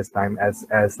 20 years' time as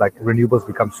like renewables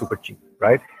become super cheap,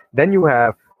 right? Then you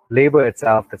have labor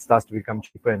itself that starts to become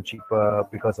cheaper and cheaper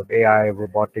because of AI,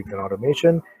 robotics, and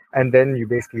automation. And then you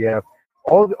basically have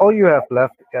all you have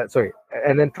left,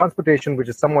 and then transportation, which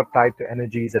is somewhat tied to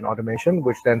energies and automation,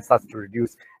 which then starts to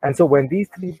reduce. And so when these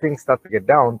 3 things start to get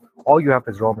down, all you have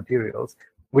is raw materials,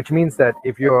 which means that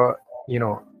if you're,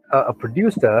 a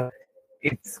producer,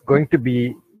 it's going to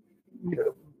be,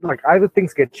 like either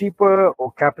things get cheaper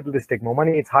or capitalists take more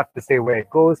money. It's hard to say where it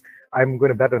goes. I'm going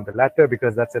to bet on the latter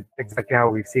because that's exactly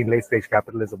how we've seen late-stage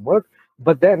capitalism work.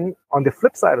 But then on the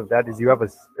flip side of that is you have a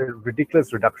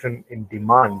ridiculous reduction in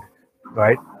demand,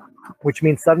 right? Which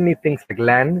means suddenly things like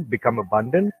land become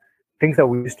abundant. Things that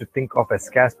we used to think of as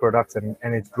scarce products and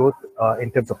its growth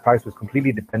in terms of price was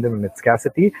completely dependent on its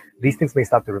scarcity. These things may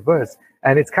start to reverse.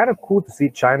 And it's kind of cool to see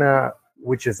China,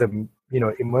 which is a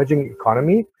emerging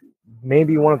economy,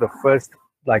 maybe one of the first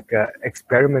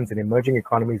experiments in emerging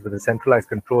economies with a centralized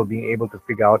control being able to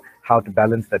figure out how to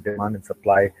balance that demand and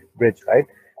supply bridge, right?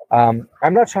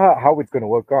 I'm not sure how it's going to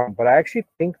work on, but I actually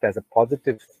think there's a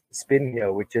positive spin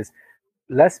here, which is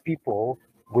less people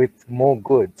with more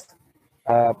goods.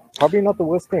 Probably not the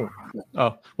worst thing.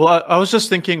 Oh, well, I was just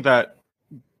thinking that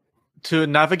to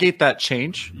navigate that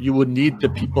change, you would need the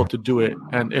people to do it.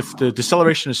 And if the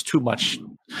deceleration is too much,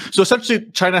 so essentially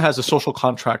China has a social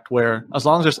contract where as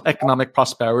long as there's economic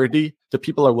prosperity, the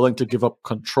people are willing to give up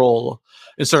control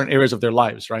in certain areas of their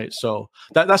lives, right? So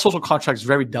that social contract is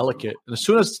very delicate. And as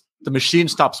soon as the machine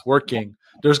stops working,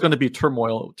 there's going to be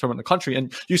turmoil in the country.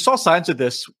 And you saw signs of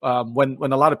this when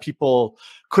a lot of people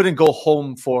couldn't go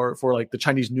home for like the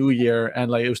Chinese New Year,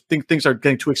 and like things are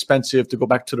getting too expensive to go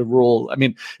back to the rural. I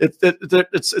mean,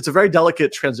 it's a very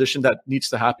delicate transition that needs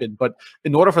to happen. But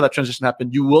in order for that transition to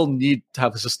happen, you will need to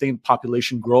have a sustained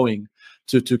population growing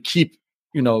to keep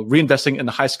reinvesting in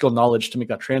the high skill knowledge to make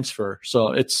that transfer.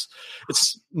 So it's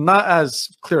not as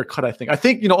clear cut. I think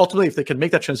ultimately if they can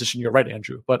make that transition, you're right,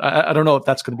 Andrew. But I don't know if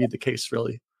that's going to be the case,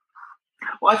 really.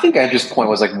 Well, I think Andrew's point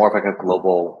was like more of like a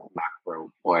global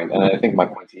macro point, and I think my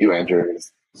point to you, Andrew,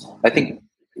 is I think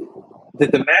the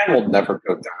demand will never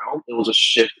go down. It will just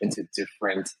shift into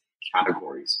different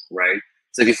categories, right?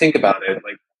 So if you think about it,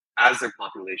 like as their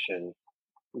population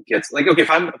gets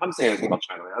if I'm saying anything about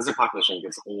China, as their population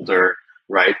gets older,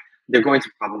 right, they're going to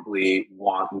probably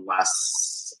want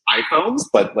less iPhones,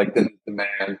 but like the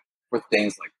demand for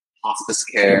things like hospice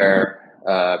care,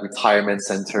 retirement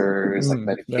centers, like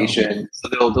medication, so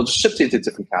they'll just shift into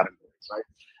different categories, right?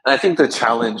 And I think the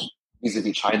challenge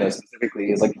vis-a-vis China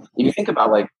specifically is like if you think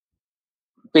about like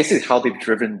basically how they've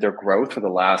driven their growth for the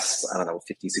last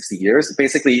 50, 60 years.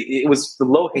 Basically, it was the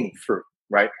low-hanging fruit,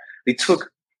 right? They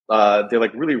took their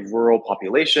like really rural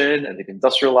population and they've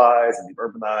industrialized and they've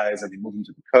urbanized and they moved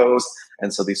into the coast.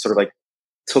 And so they sort of like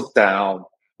took down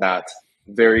that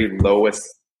very lowest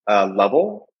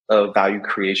level of value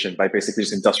creation by basically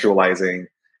just industrializing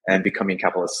and becoming a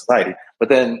capitalist society. But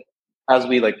then as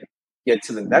we like get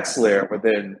to the next layer, where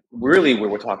then really what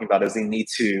we're talking about is they need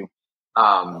to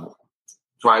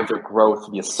drive their growth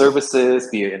via services,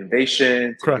 via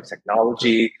innovation, via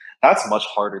technology. That's much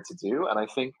harder to do. And I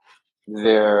think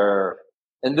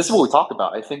and this is what we talked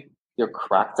about, I think their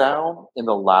crackdown in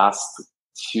the last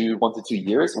 1 to 2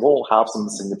 years will have some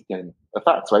significant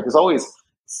effects, right? There's always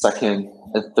second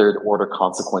and third order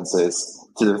consequences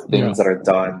to the things that are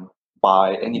done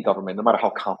by any government, no matter how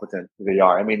competent they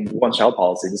are. I mean, one-child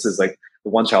policy, this is like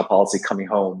the one-child policy coming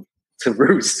home to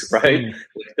roost, right?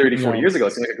 Like 30, 40 years ago,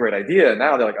 it seemed like a great idea. And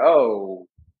now they're like, oh,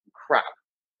 crap.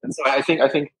 And so I think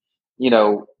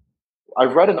I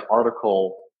read an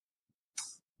article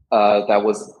that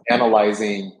was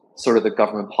analyzing sort of the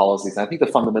government policies. And I think the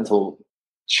fundamental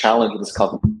challenge with this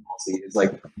government policy is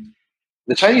like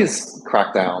the Chinese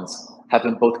crackdowns have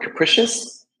been both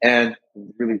capricious and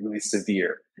really, really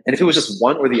severe. And if it was just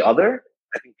one or the other,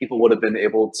 I think people would have been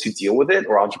able to deal with it,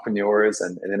 or entrepreneurs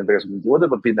and innovators would deal with it.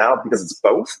 But now, because it's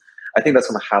both, I think that's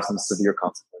going to have some severe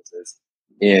consequences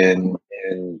in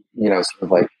sort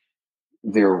of like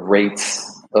their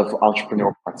rates of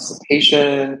entrepreneurial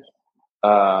participation.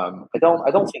 I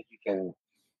don't think you can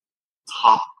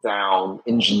top down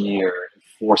engineer and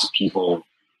force people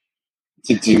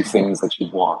to do things that you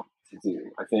want to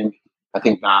do. I think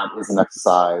that is an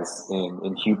exercise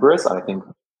in hubris, and I think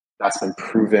that's been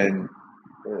proven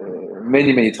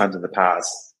many, many times in the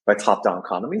past by top-down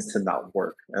economies to not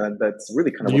work. And that's really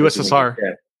kind of the USSR.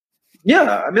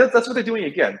 Yeah, I mean, that's what they're doing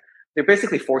again. They're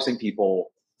basically forcing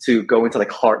people to go into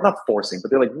like not forcing, but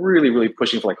they're like really, really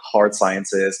pushing for like hard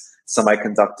sciences,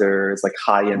 semiconductors, like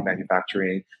high-end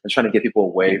manufacturing, and trying to get people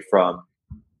away from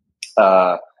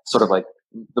sort of like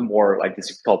the more like this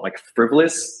you call it, like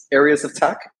frivolous areas of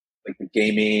tech, like the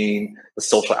gaming, the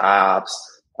social apps.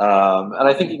 And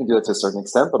I think you can do it to a certain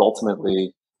extent, but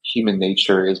ultimately human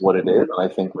nature is what it is. And I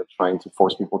think we're trying to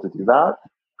force people to do that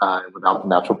without the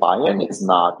natural buy-in, it's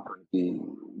not going to be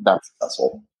that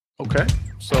successful. Okay.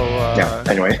 So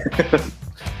anyway.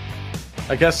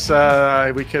 I guess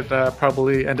we could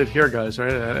probably end it here, guys,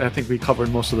 right? I think we covered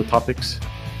most of the topics.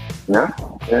 Yeah.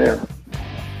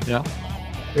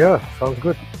 Yeah, sounds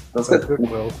good. Sounds good.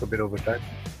 We're also a bit over time.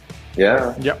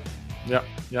 Yeah. Yep.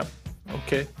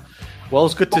 Okay. Well,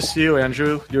 it's good to see you,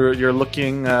 Andrew. You're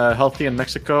looking healthy in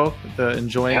Mexico,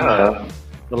 enjoying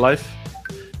the life.